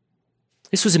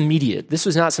 This was immediate. This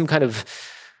was not some kind of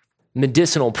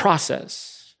medicinal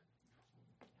process.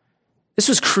 This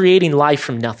was creating life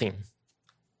from nothing.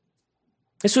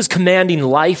 This was commanding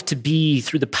life to be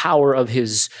through the power of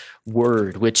his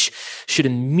word, which should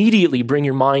immediately bring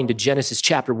your mind to Genesis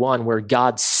chapter 1, where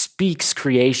God speaks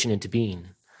creation into being.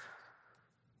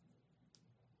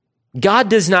 God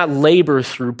does not labor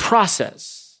through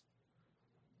process.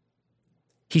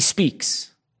 He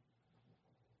speaks.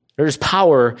 There's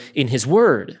power in his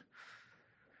word.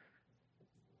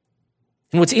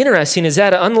 And what's interesting is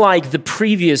that unlike the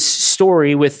previous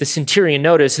story with the centurion,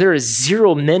 notice there is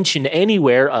zero mention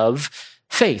anywhere of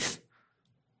faith.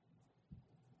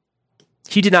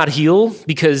 He did not heal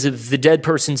because of the dead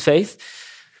person's faith.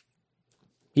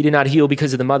 He did not heal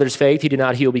because of the mother's faith. He did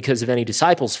not heal because of any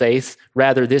disciples' faith.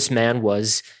 Rather, this man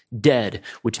was dead,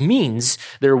 which means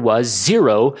there was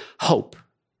zero hope.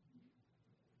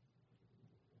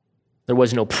 There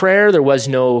was no prayer. There was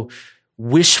no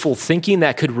wishful thinking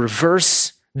that could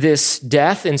reverse this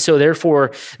death. And so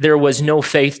therefore, there was no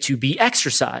faith to be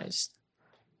exercised.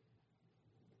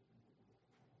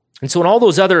 And so in all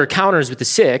those other encounters with the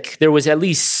sick, there was at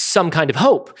least some kind of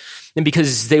hope, and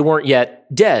because they weren't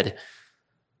yet dead.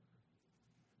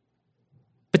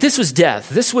 But this was death.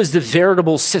 This was the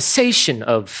veritable cessation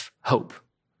of hope.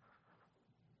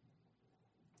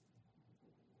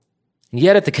 And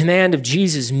yet at the command of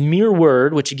Jesus' mere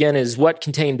word, which again is what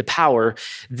contained the power,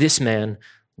 this man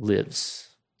lives.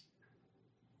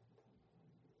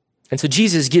 And so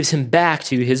Jesus gives him back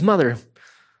to his mother.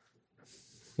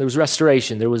 There was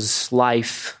restoration. There was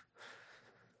life.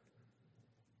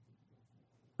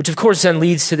 Which of course then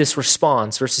leads to this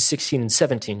response, verses 16 and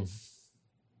 17.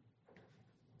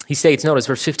 He states, notice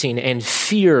verse 15, and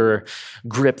fear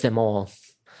gripped them all.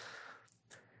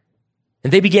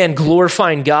 And they began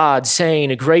glorifying God,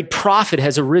 saying, a great prophet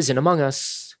has arisen among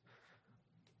us,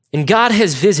 and God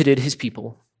has visited his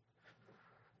people.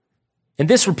 And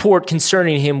this report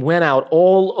concerning him went out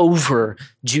all over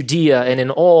Judea and in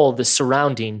all the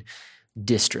surrounding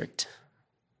district.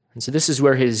 And so this is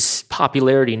where his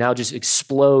popularity now just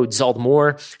explodes all the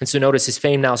more. And so notice his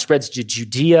fame now spreads to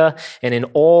Judea and in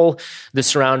all the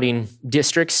surrounding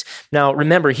districts. Now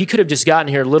remember, he could have just gotten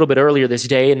here a little bit earlier this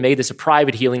day and made this a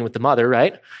private healing with the mother,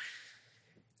 right?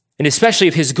 And especially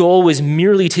if his goal was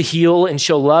merely to heal and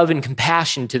show love and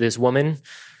compassion to this woman.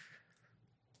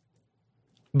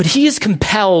 But he is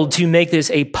compelled to make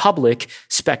this a public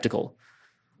spectacle.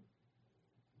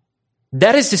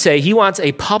 That is to say, he wants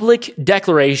a public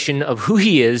declaration of who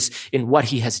he is and what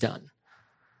he has done.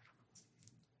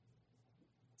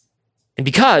 And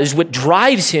because what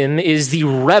drives him is the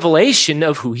revelation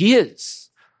of who he is.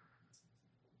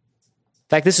 In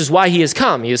fact, this is why he has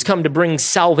come. He has come to bring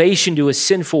salvation to a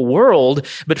sinful world,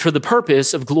 but for the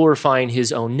purpose of glorifying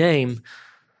his own name.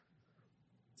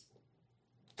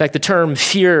 In fact, the term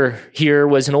fear here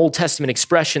was an Old Testament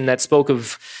expression that spoke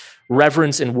of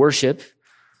reverence and worship.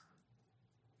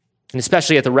 And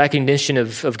especially at the recognition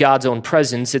of God's own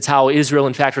presence. It's how Israel,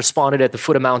 in fact, responded at the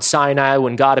foot of Mount Sinai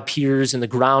when God appears and the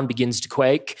ground begins to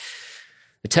quake.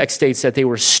 The text states that they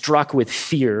were struck with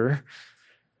fear,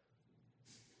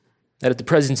 that at the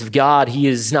presence of God, he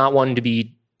is not one to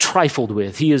be trifled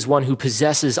with. He is one who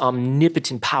possesses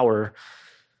omnipotent power,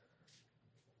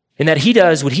 and that he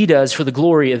does what he does for the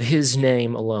glory of his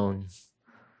name alone.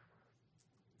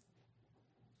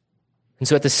 And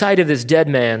so at the sight of this dead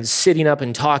man sitting up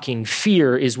and talking,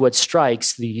 fear is what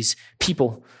strikes these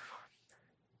people.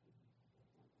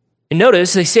 And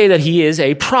notice they say that he is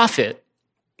a prophet,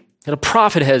 that a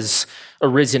prophet has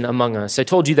arisen among us. I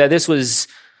told you that this was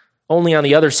only on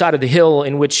the other side of the hill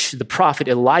in which the prophet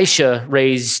Elisha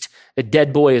raised a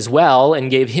dead boy as well and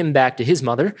gave him back to his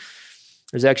mother.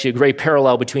 There's actually a great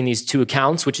parallel between these two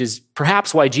accounts, which is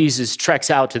perhaps why Jesus treks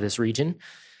out to this region.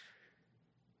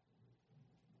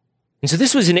 And so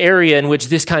this was an area in which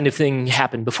this kind of thing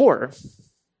happened before.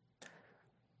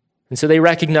 And so they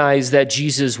recognized that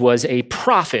Jesus was a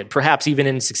prophet, perhaps even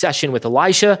in succession with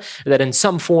Elisha, that in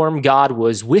some form God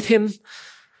was with him.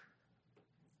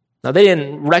 Now, they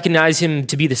didn't recognize him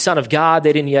to be the Son of God.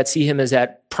 They didn't yet see him as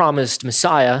that promised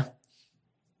Messiah.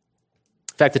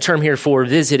 In fact, the term here for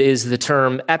visit is the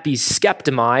term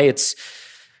episkeptomai. It's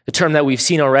a term that we've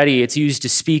seen already. It's used to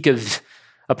speak of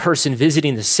a person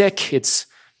visiting the sick. It's,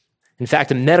 in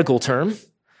fact, a medical term.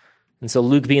 And so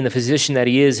Luke, being the physician that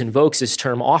he is, invokes this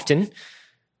term often.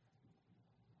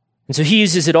 And so he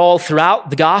uses it all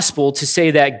throughout the gospel to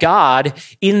say that God,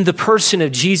 in the person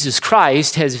of Jesus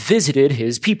Christ, has visited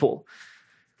his people.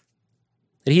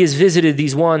 That he has visited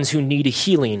these ones who need a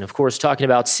healing, of course, talking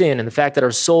about sin and the fact that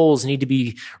our souls need to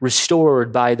be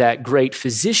restored by that great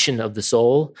physician of the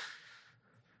soul.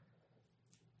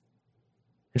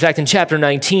 In fact, in chapter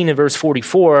 19 and verse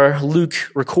 44, Luke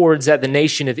records that the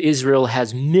nation of Israel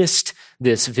has missed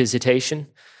this visitation.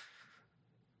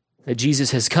 That Jesus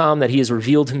has come, that he has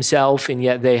revealed himself, and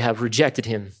yet they have rejected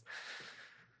him.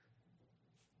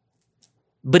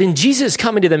 But in Jesus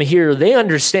coming to them here, they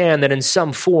understand that in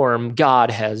some form God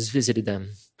has visited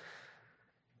them.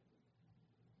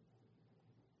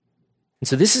 And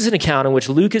so this is an account in which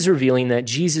Luke is revealing that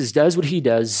Jesus does what he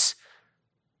does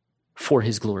for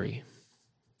his glory.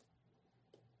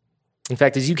 In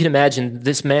fact, as you can imagine,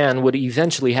 this man would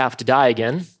eventually have to die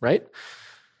again, right?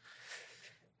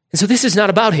 And so this is not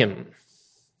about him.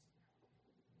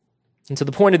 And so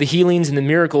the point of the healings and the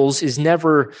miracles is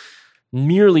never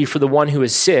merely for the one who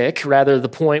is sick. Rather, the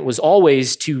point was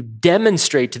always to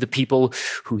demonstrate to the people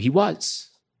who he was,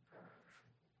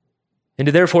 and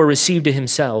to therefore receive to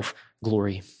himself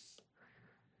glory.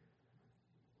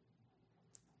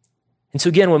 And so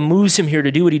again, what moves him here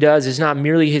to do what he does is not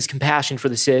merely his compassion for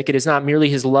the sick. It is not merely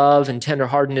his love and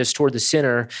tenderheartedness toward the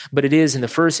sinner, but it is, in the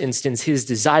first instance, his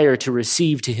desire to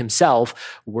receive to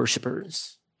himself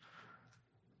worshipers.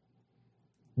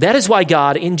 That is why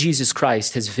God, in Jesus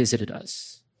Christ, has visited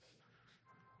us.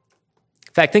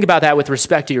 In fact, think about that with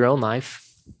respect to your own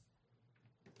life.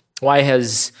 Why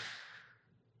has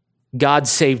God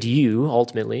saved you,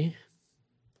 ultimately?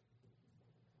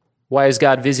 Why has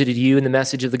God visited you in the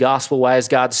message of the gospel? Why has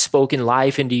God spoken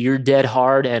life into your dead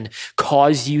heart and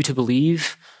caused you to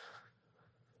believe?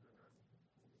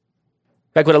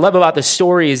 In fact, what I love about this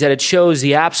story is that it shows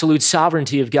the absolute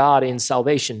sovereignty of God in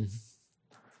salvation.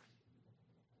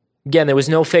 Again, there was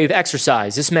no faith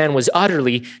exercise. This man was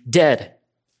utterly dead.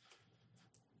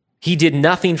 He did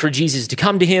nothing for Jesus to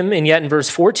come to him, and yet in verse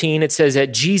 14, it says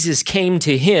that Jesus came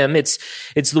to him. It's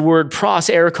the word pros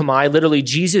erchomai, literally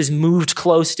Jesus moved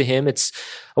close to him. It's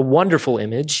a wonderful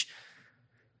image.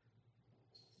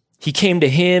 He came to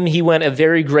him. He went a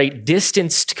very great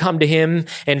distance to come to him,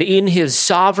 and in his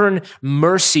sovereign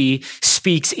mercy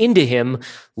speaks into him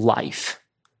life.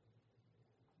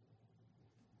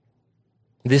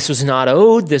 This was not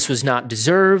owed. This was not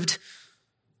deserved.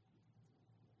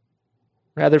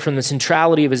 Rather, from the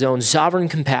centrality of his own sovereign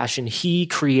compassion, he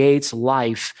creates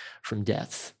life from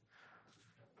death.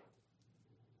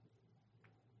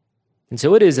 And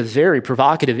so it is a very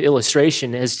provocative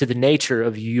illustration as to the nature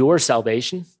of your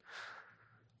salvation.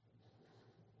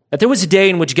 That there was a day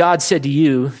in which God said to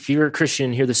you, if you're a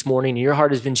Christian here this morning and your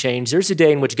heart has been changed, there's a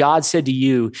day in which God said to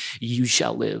you, you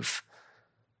shall live.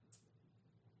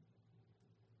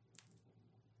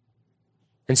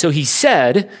 And so he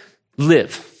said,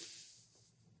 live.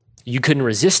 You couldn't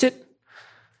resist it.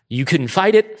 You couldn't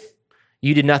fight it.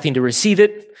 You did nothing to receive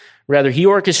it. Rather, he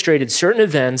orchestrated certain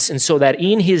events, and so that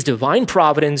in his divine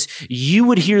providence, you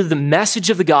would hear the message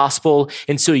of the gospel,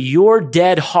 and so your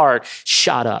dead heart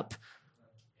shot up.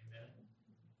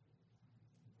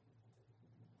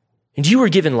 And you were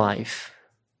given life.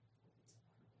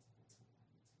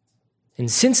 And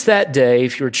since that day,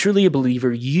 if you're truly a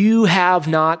believer, you have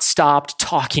not stopped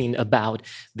talking about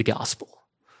the gospel.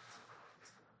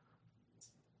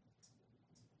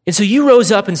 And so you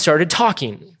rose up and started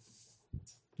talking,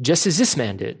 just as this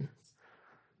man did.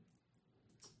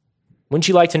 Wouldn't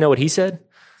you like to know what he said?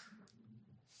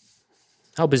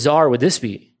 How bizarre would this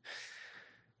be?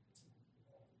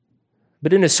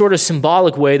 But in a sort of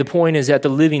symbolic way, the point is that the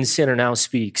living sinner now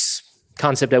speaks.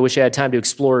 Concept I wish I had time to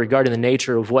explore regarding the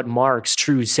nature of what marks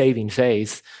true saving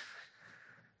faith.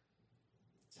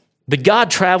 But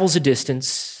God travels a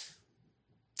distance,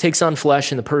 takes on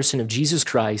flesh in the person of Jesus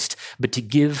Christ, but to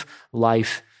give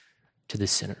life to the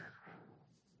sinner.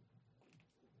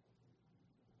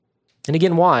 And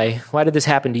again, why? Why did this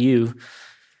happen to you?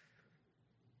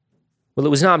 Well, it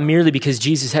was not merely because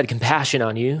Jesus had compassion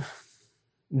on you,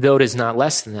 though it is not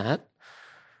less than that.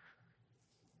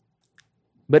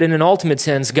 But in an ultimate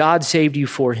sense, God saved you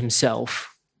for himself.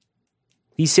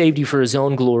 He saved you for his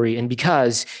own glory, and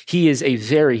because he is a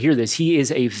very, hear this, he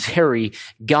is a very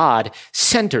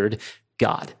God-centered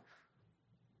God.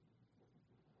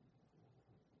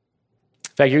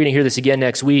 fact, you're going to hear this again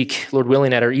next week, Lord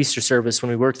willing, at our Easter service when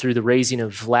we work through the raising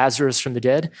of Lazarus from the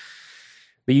dead.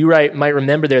 But you might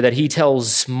remember there that he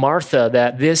tells Martha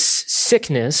that this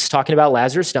sickness, talking about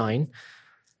Lazarus dying,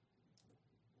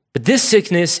 but this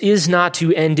sickness is not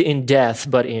to end in death,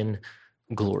 but in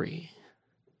glory.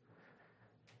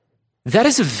 That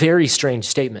is a very strange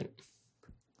statement.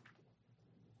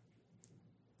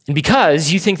 And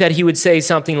because you think that he would say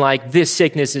something like, this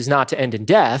sickness is not to end in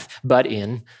death, but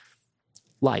in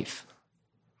life,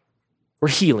 or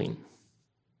healing,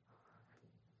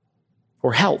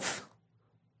 or health.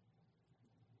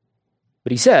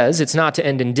 But he says it's not to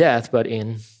end in death, but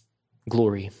in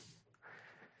glory.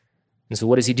 And so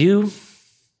what does he do?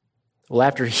 Well,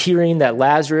 after hearing that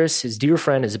Lazarus, his dear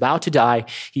friend, is about to die,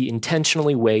 he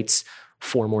intentionally waits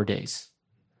 4 more days.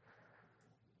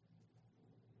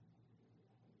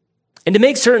 And to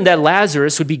make certain that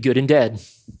Lazarus would be good and dead.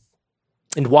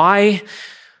 And why?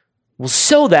 Well,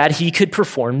 so that he could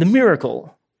perform the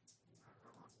miracle.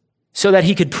 So that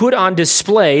he could put on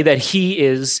display that he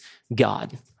is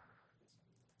God.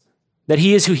 That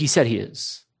he is who he said he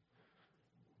is.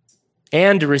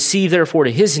 And to receive, therefore,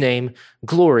 to his name,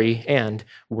 glory and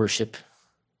worship.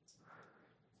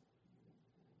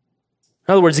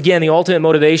 In other words, again, the ultimate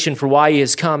motivation for why he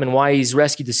has come and why he's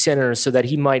rescued the sinner so that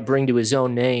he might bring to his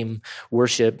own name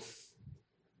worship.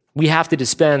 We have to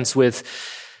dispense with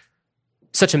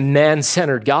such a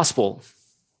man-centered gospel.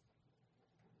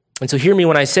 And so hear me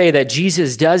when I say that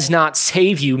Jesus does not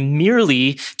save you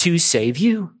merely to save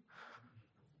you.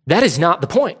 That is not the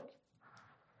point.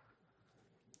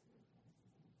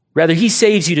 Rather, he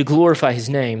saves you to glorify his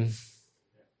name.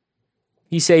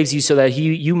 He saves you so that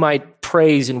you might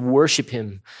praise and worship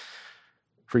him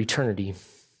for eternity.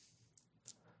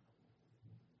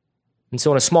 And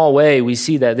so in a small way, we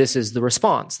see that this is the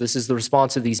response. This is the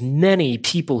response of these many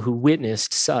people who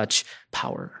witnessed such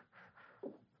power.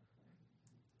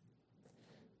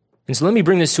 And so let me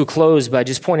bring this to a close by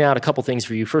just pointing out a couple things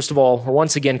for you. First of all, we're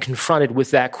once again confronted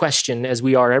with that question, as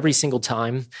we are every single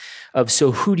time, of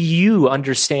so who do you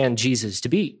understand Jesus to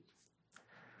be?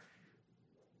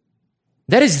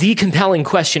 That is the compelling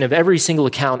question of every single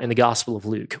account in the Gospel of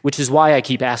Luke, which is why I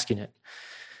keep asking it.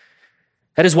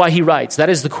 That is why he writes. That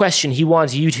is the question he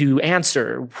wants you to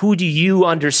answer. Who do you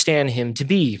understand him to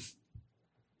be?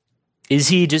 Is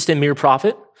he just a mere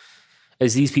prophet,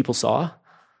 as these people saw?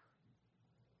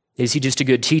 Is he just a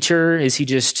good teacher? Is he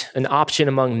just an option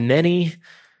among many?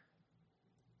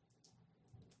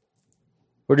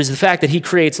 Or does the fact that he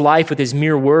creates life with his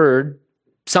mere word,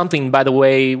 something, by the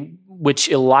way,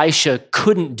 which Elisha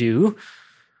couldn't do,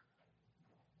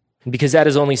 because that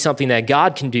is only something that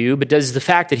God can do, but does the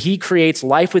fact that he creates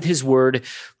life with his word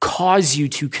cause you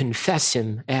to confess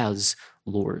him as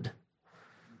Lord?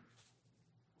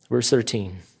 Verse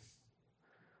 13.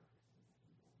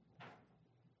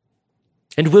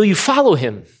 And will you follow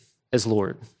him as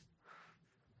Lord?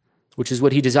 Which is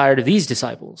what he desired of these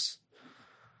disciples.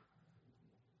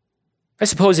 I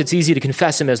suppose it's easy to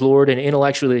confess him as Lord and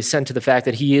intellectually assent to the fact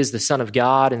that he is the Son of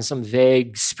God in some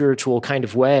vague spiritual kind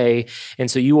of way. And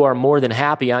so you are more than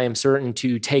happy, I am certain,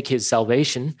 to take his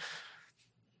salvation.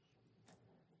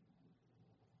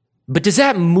 But does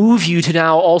that move you to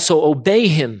now also obey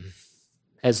him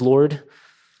as Lord?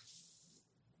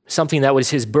 Something that was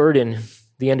his burden,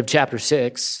 the end of chapter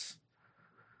 6.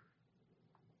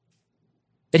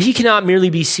 That he cannot merely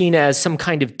be seen as some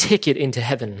kind of ticket into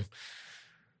heaven,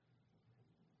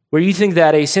 where you think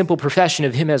that a simple profession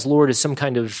of him as Lord is some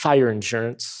kind of fire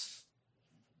insurance.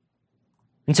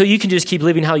 And so you can just keep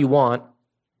living how you want.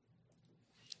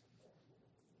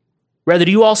 Rather,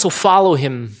 do you also follow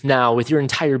him now with your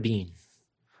entire being?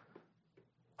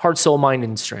 Heart, soul, mind,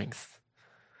 and strength.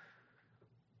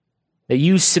 That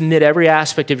you submit every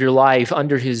aspect of your life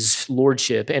under his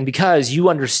lordship. And because you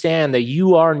understand that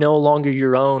you are no longer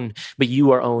your own, but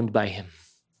you are owned by him.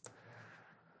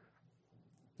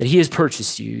 That he has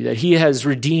purchased you, that he has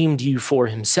redeemed you for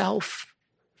himself.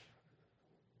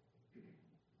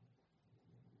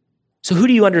 So who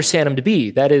do you understand him to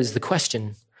be? That is the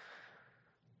question.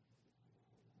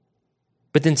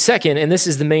 But then second, and this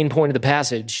is the main point of the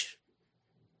passage,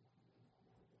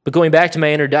 but going back to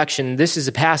my introduction, this is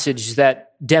a passage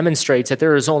that demonstrates that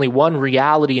there is only one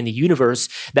reality in the universe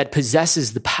that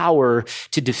possesses the power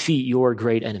to defeat your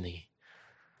great enemy.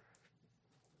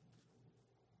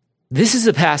 This is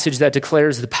a passage that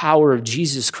declares the power of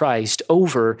Jesus Christ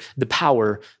over the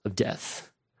power of death.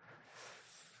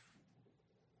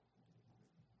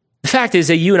 The fact is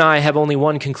that you and I have only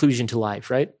one conclusion to life,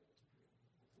 right?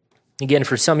 Again,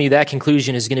 for some of you, that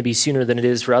conclusion is going to be sooner than it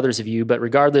is for others of you, but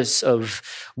regardless of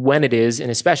when it is, and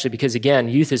especially because, again,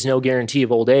 youth is no guarantee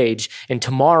of old age, and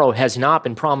tomorrow has not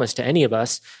been promised to any of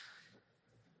us,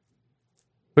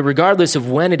 but regardless of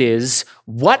when it is,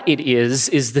 what it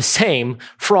is the same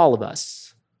for all of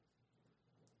us.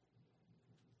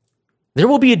 There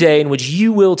will be a day in which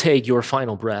you will take your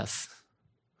final breath.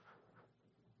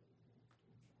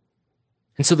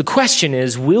 And so the question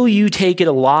is, will you take it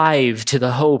alive to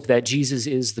the hope that Jesus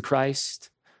is the Christ?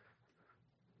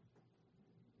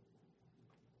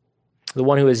 The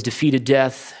one who has defeated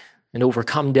death and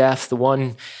overcome death, the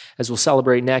one, as we'll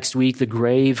celebrate next week, the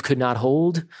grave could not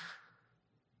hold?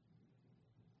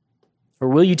 Or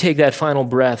will you take that final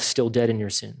breath still dead in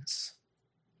your sins?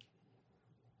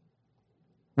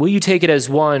 Will you take it as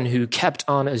one who kept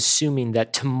on assuming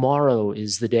that tomorrow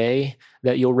is the day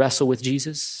that you'll wrestle with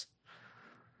Jesus?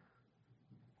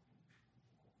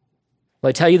 Well,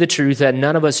 I tell you the truth that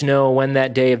none of us know when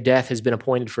that day of death has been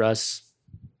appointed for us.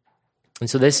 And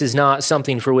so this is not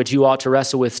something for which you ought to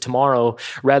wrestle with tomorrow.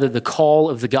 Rather, the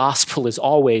call of the gospel is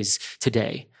always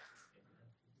today.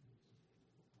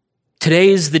 Today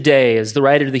is the day, as the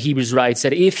writer of the Hebrews writes,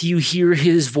 that if you hear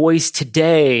his voice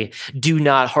today, do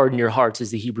not harden your hearts as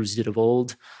the Hebrews did of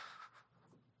old.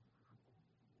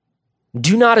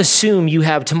 Do not assume you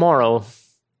have tomorrow.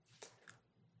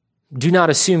 Do not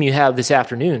assume you have this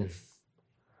afternoon.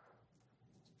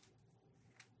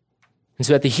 And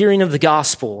so at the hearing of the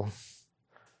gospel,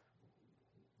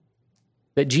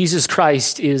 that Jesus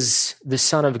Christ is the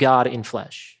Son of God in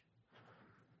flesh,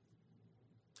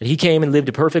 that he came and lived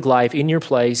a perfect life in your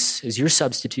place as your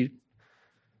substitute,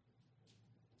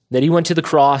 that he went to the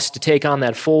cross to take on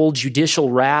that full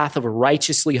judicial wrath of a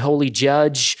righteously holy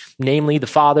judge, namely the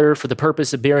Father, for the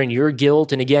purpose of bearing your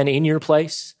guilt and again in your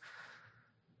place,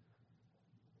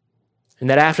 and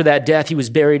that after that death he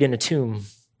was buried in a tomb.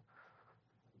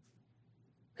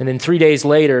 And then 3 days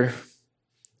later,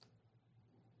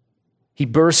 he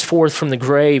burst forth from the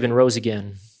grave and rose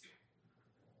again.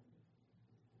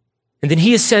 And then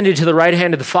he ascended to the right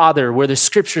hand of the Father, where the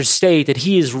scriptures state that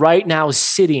he is right now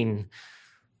sitting,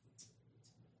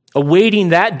 awaiting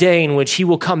that day in which he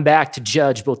will come back to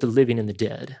judge both the living and the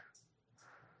dead.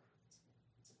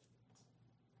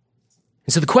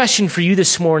 And so the question for you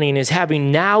this morning is,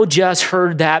 having now just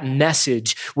heard that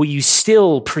message, will you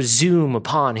still presume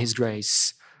upon his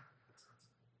grace?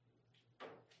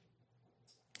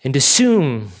 And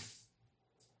assume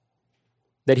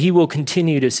that he will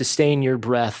continue to sustain your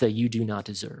breath that you do not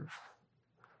deserve?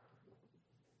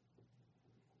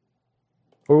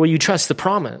 Or will you trust the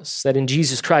promise that in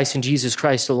Jesus Christ and Jesus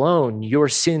Christ alone, your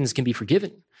sins can be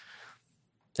forgiven,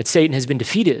 that Satan has been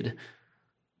defeated,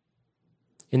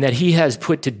 and that he has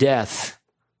put to death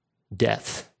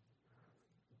death?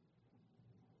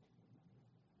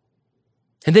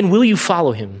 And then will you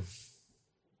follow him?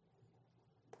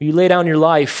 Will you lay down your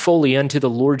life fully unto the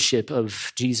lordship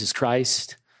of Jesus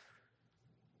Christ?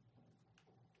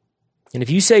 And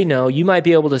if you say no, you might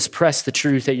be able to suppress the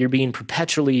truth that you're being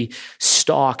perpetually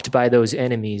stalked by those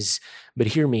enemies. But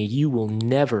hear me, you will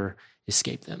never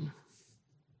escape them.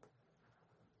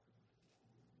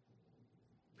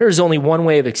 There is only one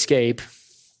way of escape,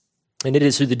 and it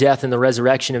is through the death and the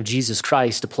resurrection of Jesus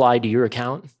Christ applied to your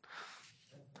account.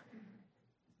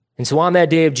 And so on that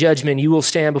day of judgment, you will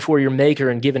stand before your Maker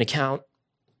and give an account.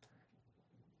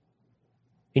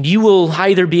 And you will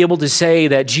either be able to say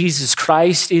that Jesus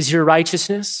Christ is your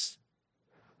righteousness,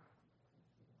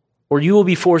 or you will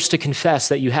be forced to confess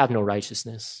that you have no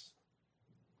righteousness.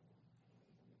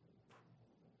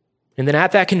 And then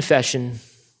at that confession,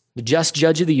 the just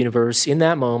judge of the universe in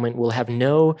that moment will have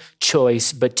no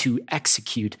choice but to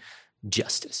execute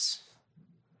justice.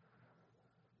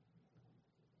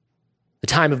 The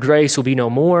time of grace will be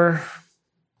no more.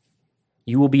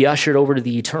 You will be ushered over to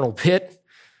the eternal pit,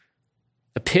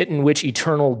 a pit in which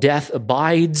eternal death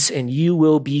abides, and you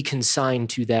will be consigned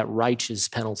to that righteous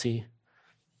penalty.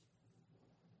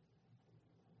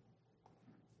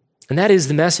 And that is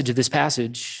the message of this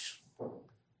passage.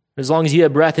 As long as you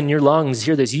have breath in your lungs,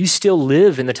 hear this, you still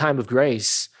live in the time of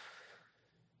grace.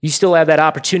 You still have that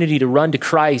opportunity to run to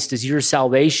Christ as your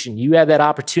salvation. You have that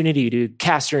opportunity to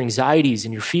cast your anxieties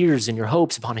and your fears and your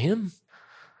hopes upon him.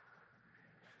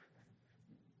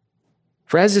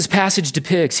 For as this passage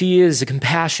depicts, he is a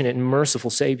compassionate and merciful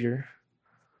Savior,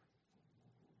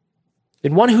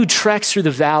 and one who treks through the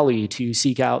valley to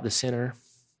seek out the sinner.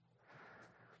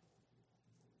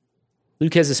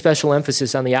 Luke has a special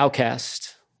emphasis on the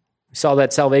outcast. We saw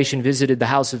that salvation visited the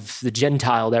house of the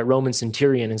Gentile, that Roman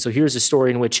centurion. And so here's a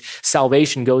story in which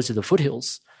salvation goes to the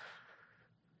foothills.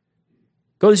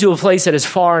 Goes to a place that is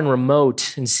far and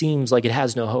remote and seems like it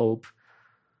has no hope.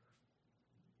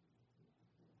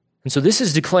 And so this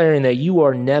is declaring that you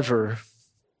are never,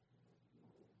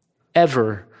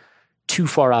 ever too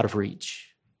far out of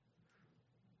reach.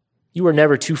 You are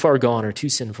never too far gone or too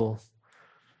sinful.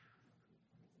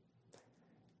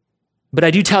 But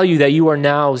I do tell you that you are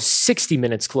now 60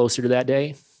 minutes closer to that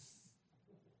day.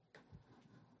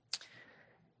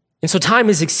 And so time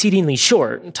is exceedingly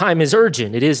short. Time is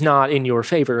urgent. It is not in your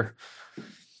favor.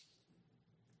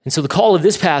 And so the call of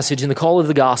this passage and the call of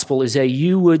the gospel is that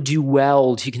you would do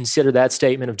well to consider that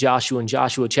statement of Joshua in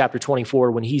Joshua chapter 24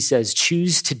 when he says,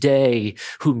 choose today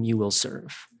whom you will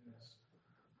serve.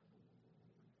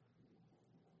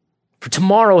 For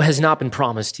tomorrow has not been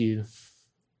promised to you.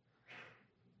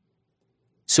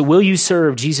 So will you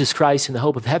serve Jesus Christ in the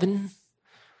hope of heaven?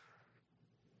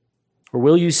 Or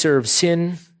will you serve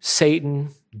sin, Satan,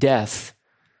 death,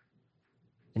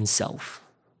 and self?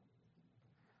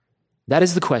 That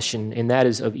is the question, and that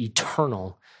is of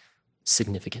eternal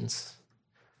significance.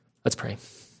 Let's pray.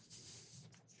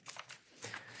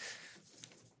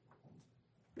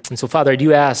 And so, Father, I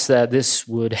do ask that this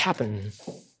would happen.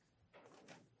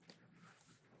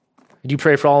 I do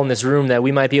pray for all in this room that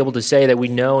we might be able to say that we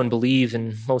know and believe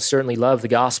and most certainly love the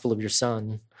gospel of your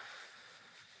Son.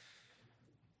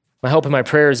 My hope and my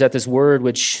prayer is that this word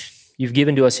which you've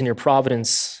given to us in your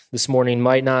providence this morning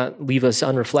might not leave us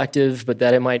unreflective, but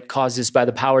that it might cause us by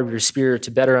the power of your Spirit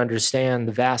to better understand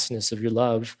the vastness of your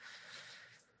love.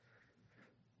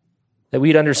 That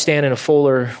we'd understand in a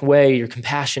fuller way your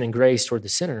compassion and grace toward the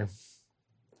sinner.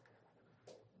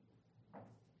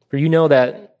 For you know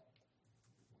that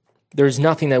there's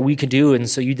nothing that we could do, and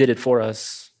so you did it for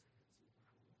us.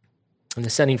 And the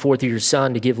sending forth of your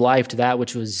Son to give life to that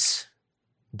which was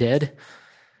dead.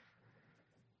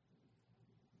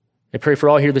 I pray for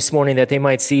all here this morning that they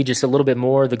might see just a little bit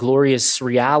more the glorious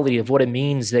reality of what it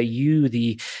means that you,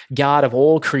 the God of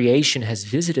all creation, has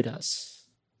visited us.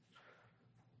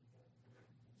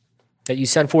 That you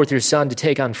sent forth your Son to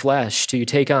take on flesh, to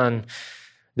take on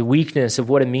the weakness of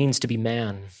what it means to be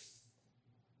man.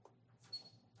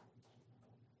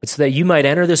 But so that you might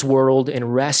enter this world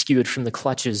and rescue it from the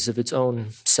clutches of its own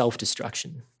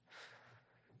self-destruction.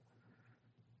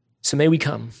 So may we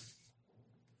come.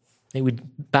 May we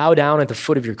bow down at the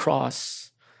foot of your cross.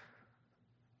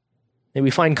 May we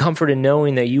find comfort in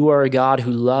knowing that you are a God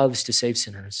who loves to save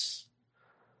sinners.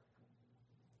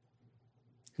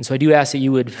 And so I do ask that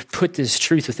you would put this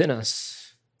truth within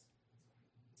us,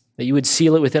 that you would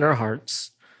seal it within our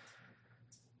hearts,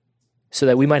 so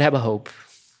that we might have a hope,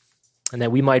 and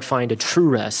that we might find a true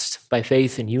rest by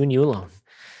faith in you and you alone.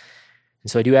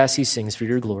 And so I do ask these things for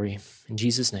your glory. In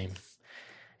Jesus' name,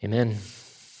 amen.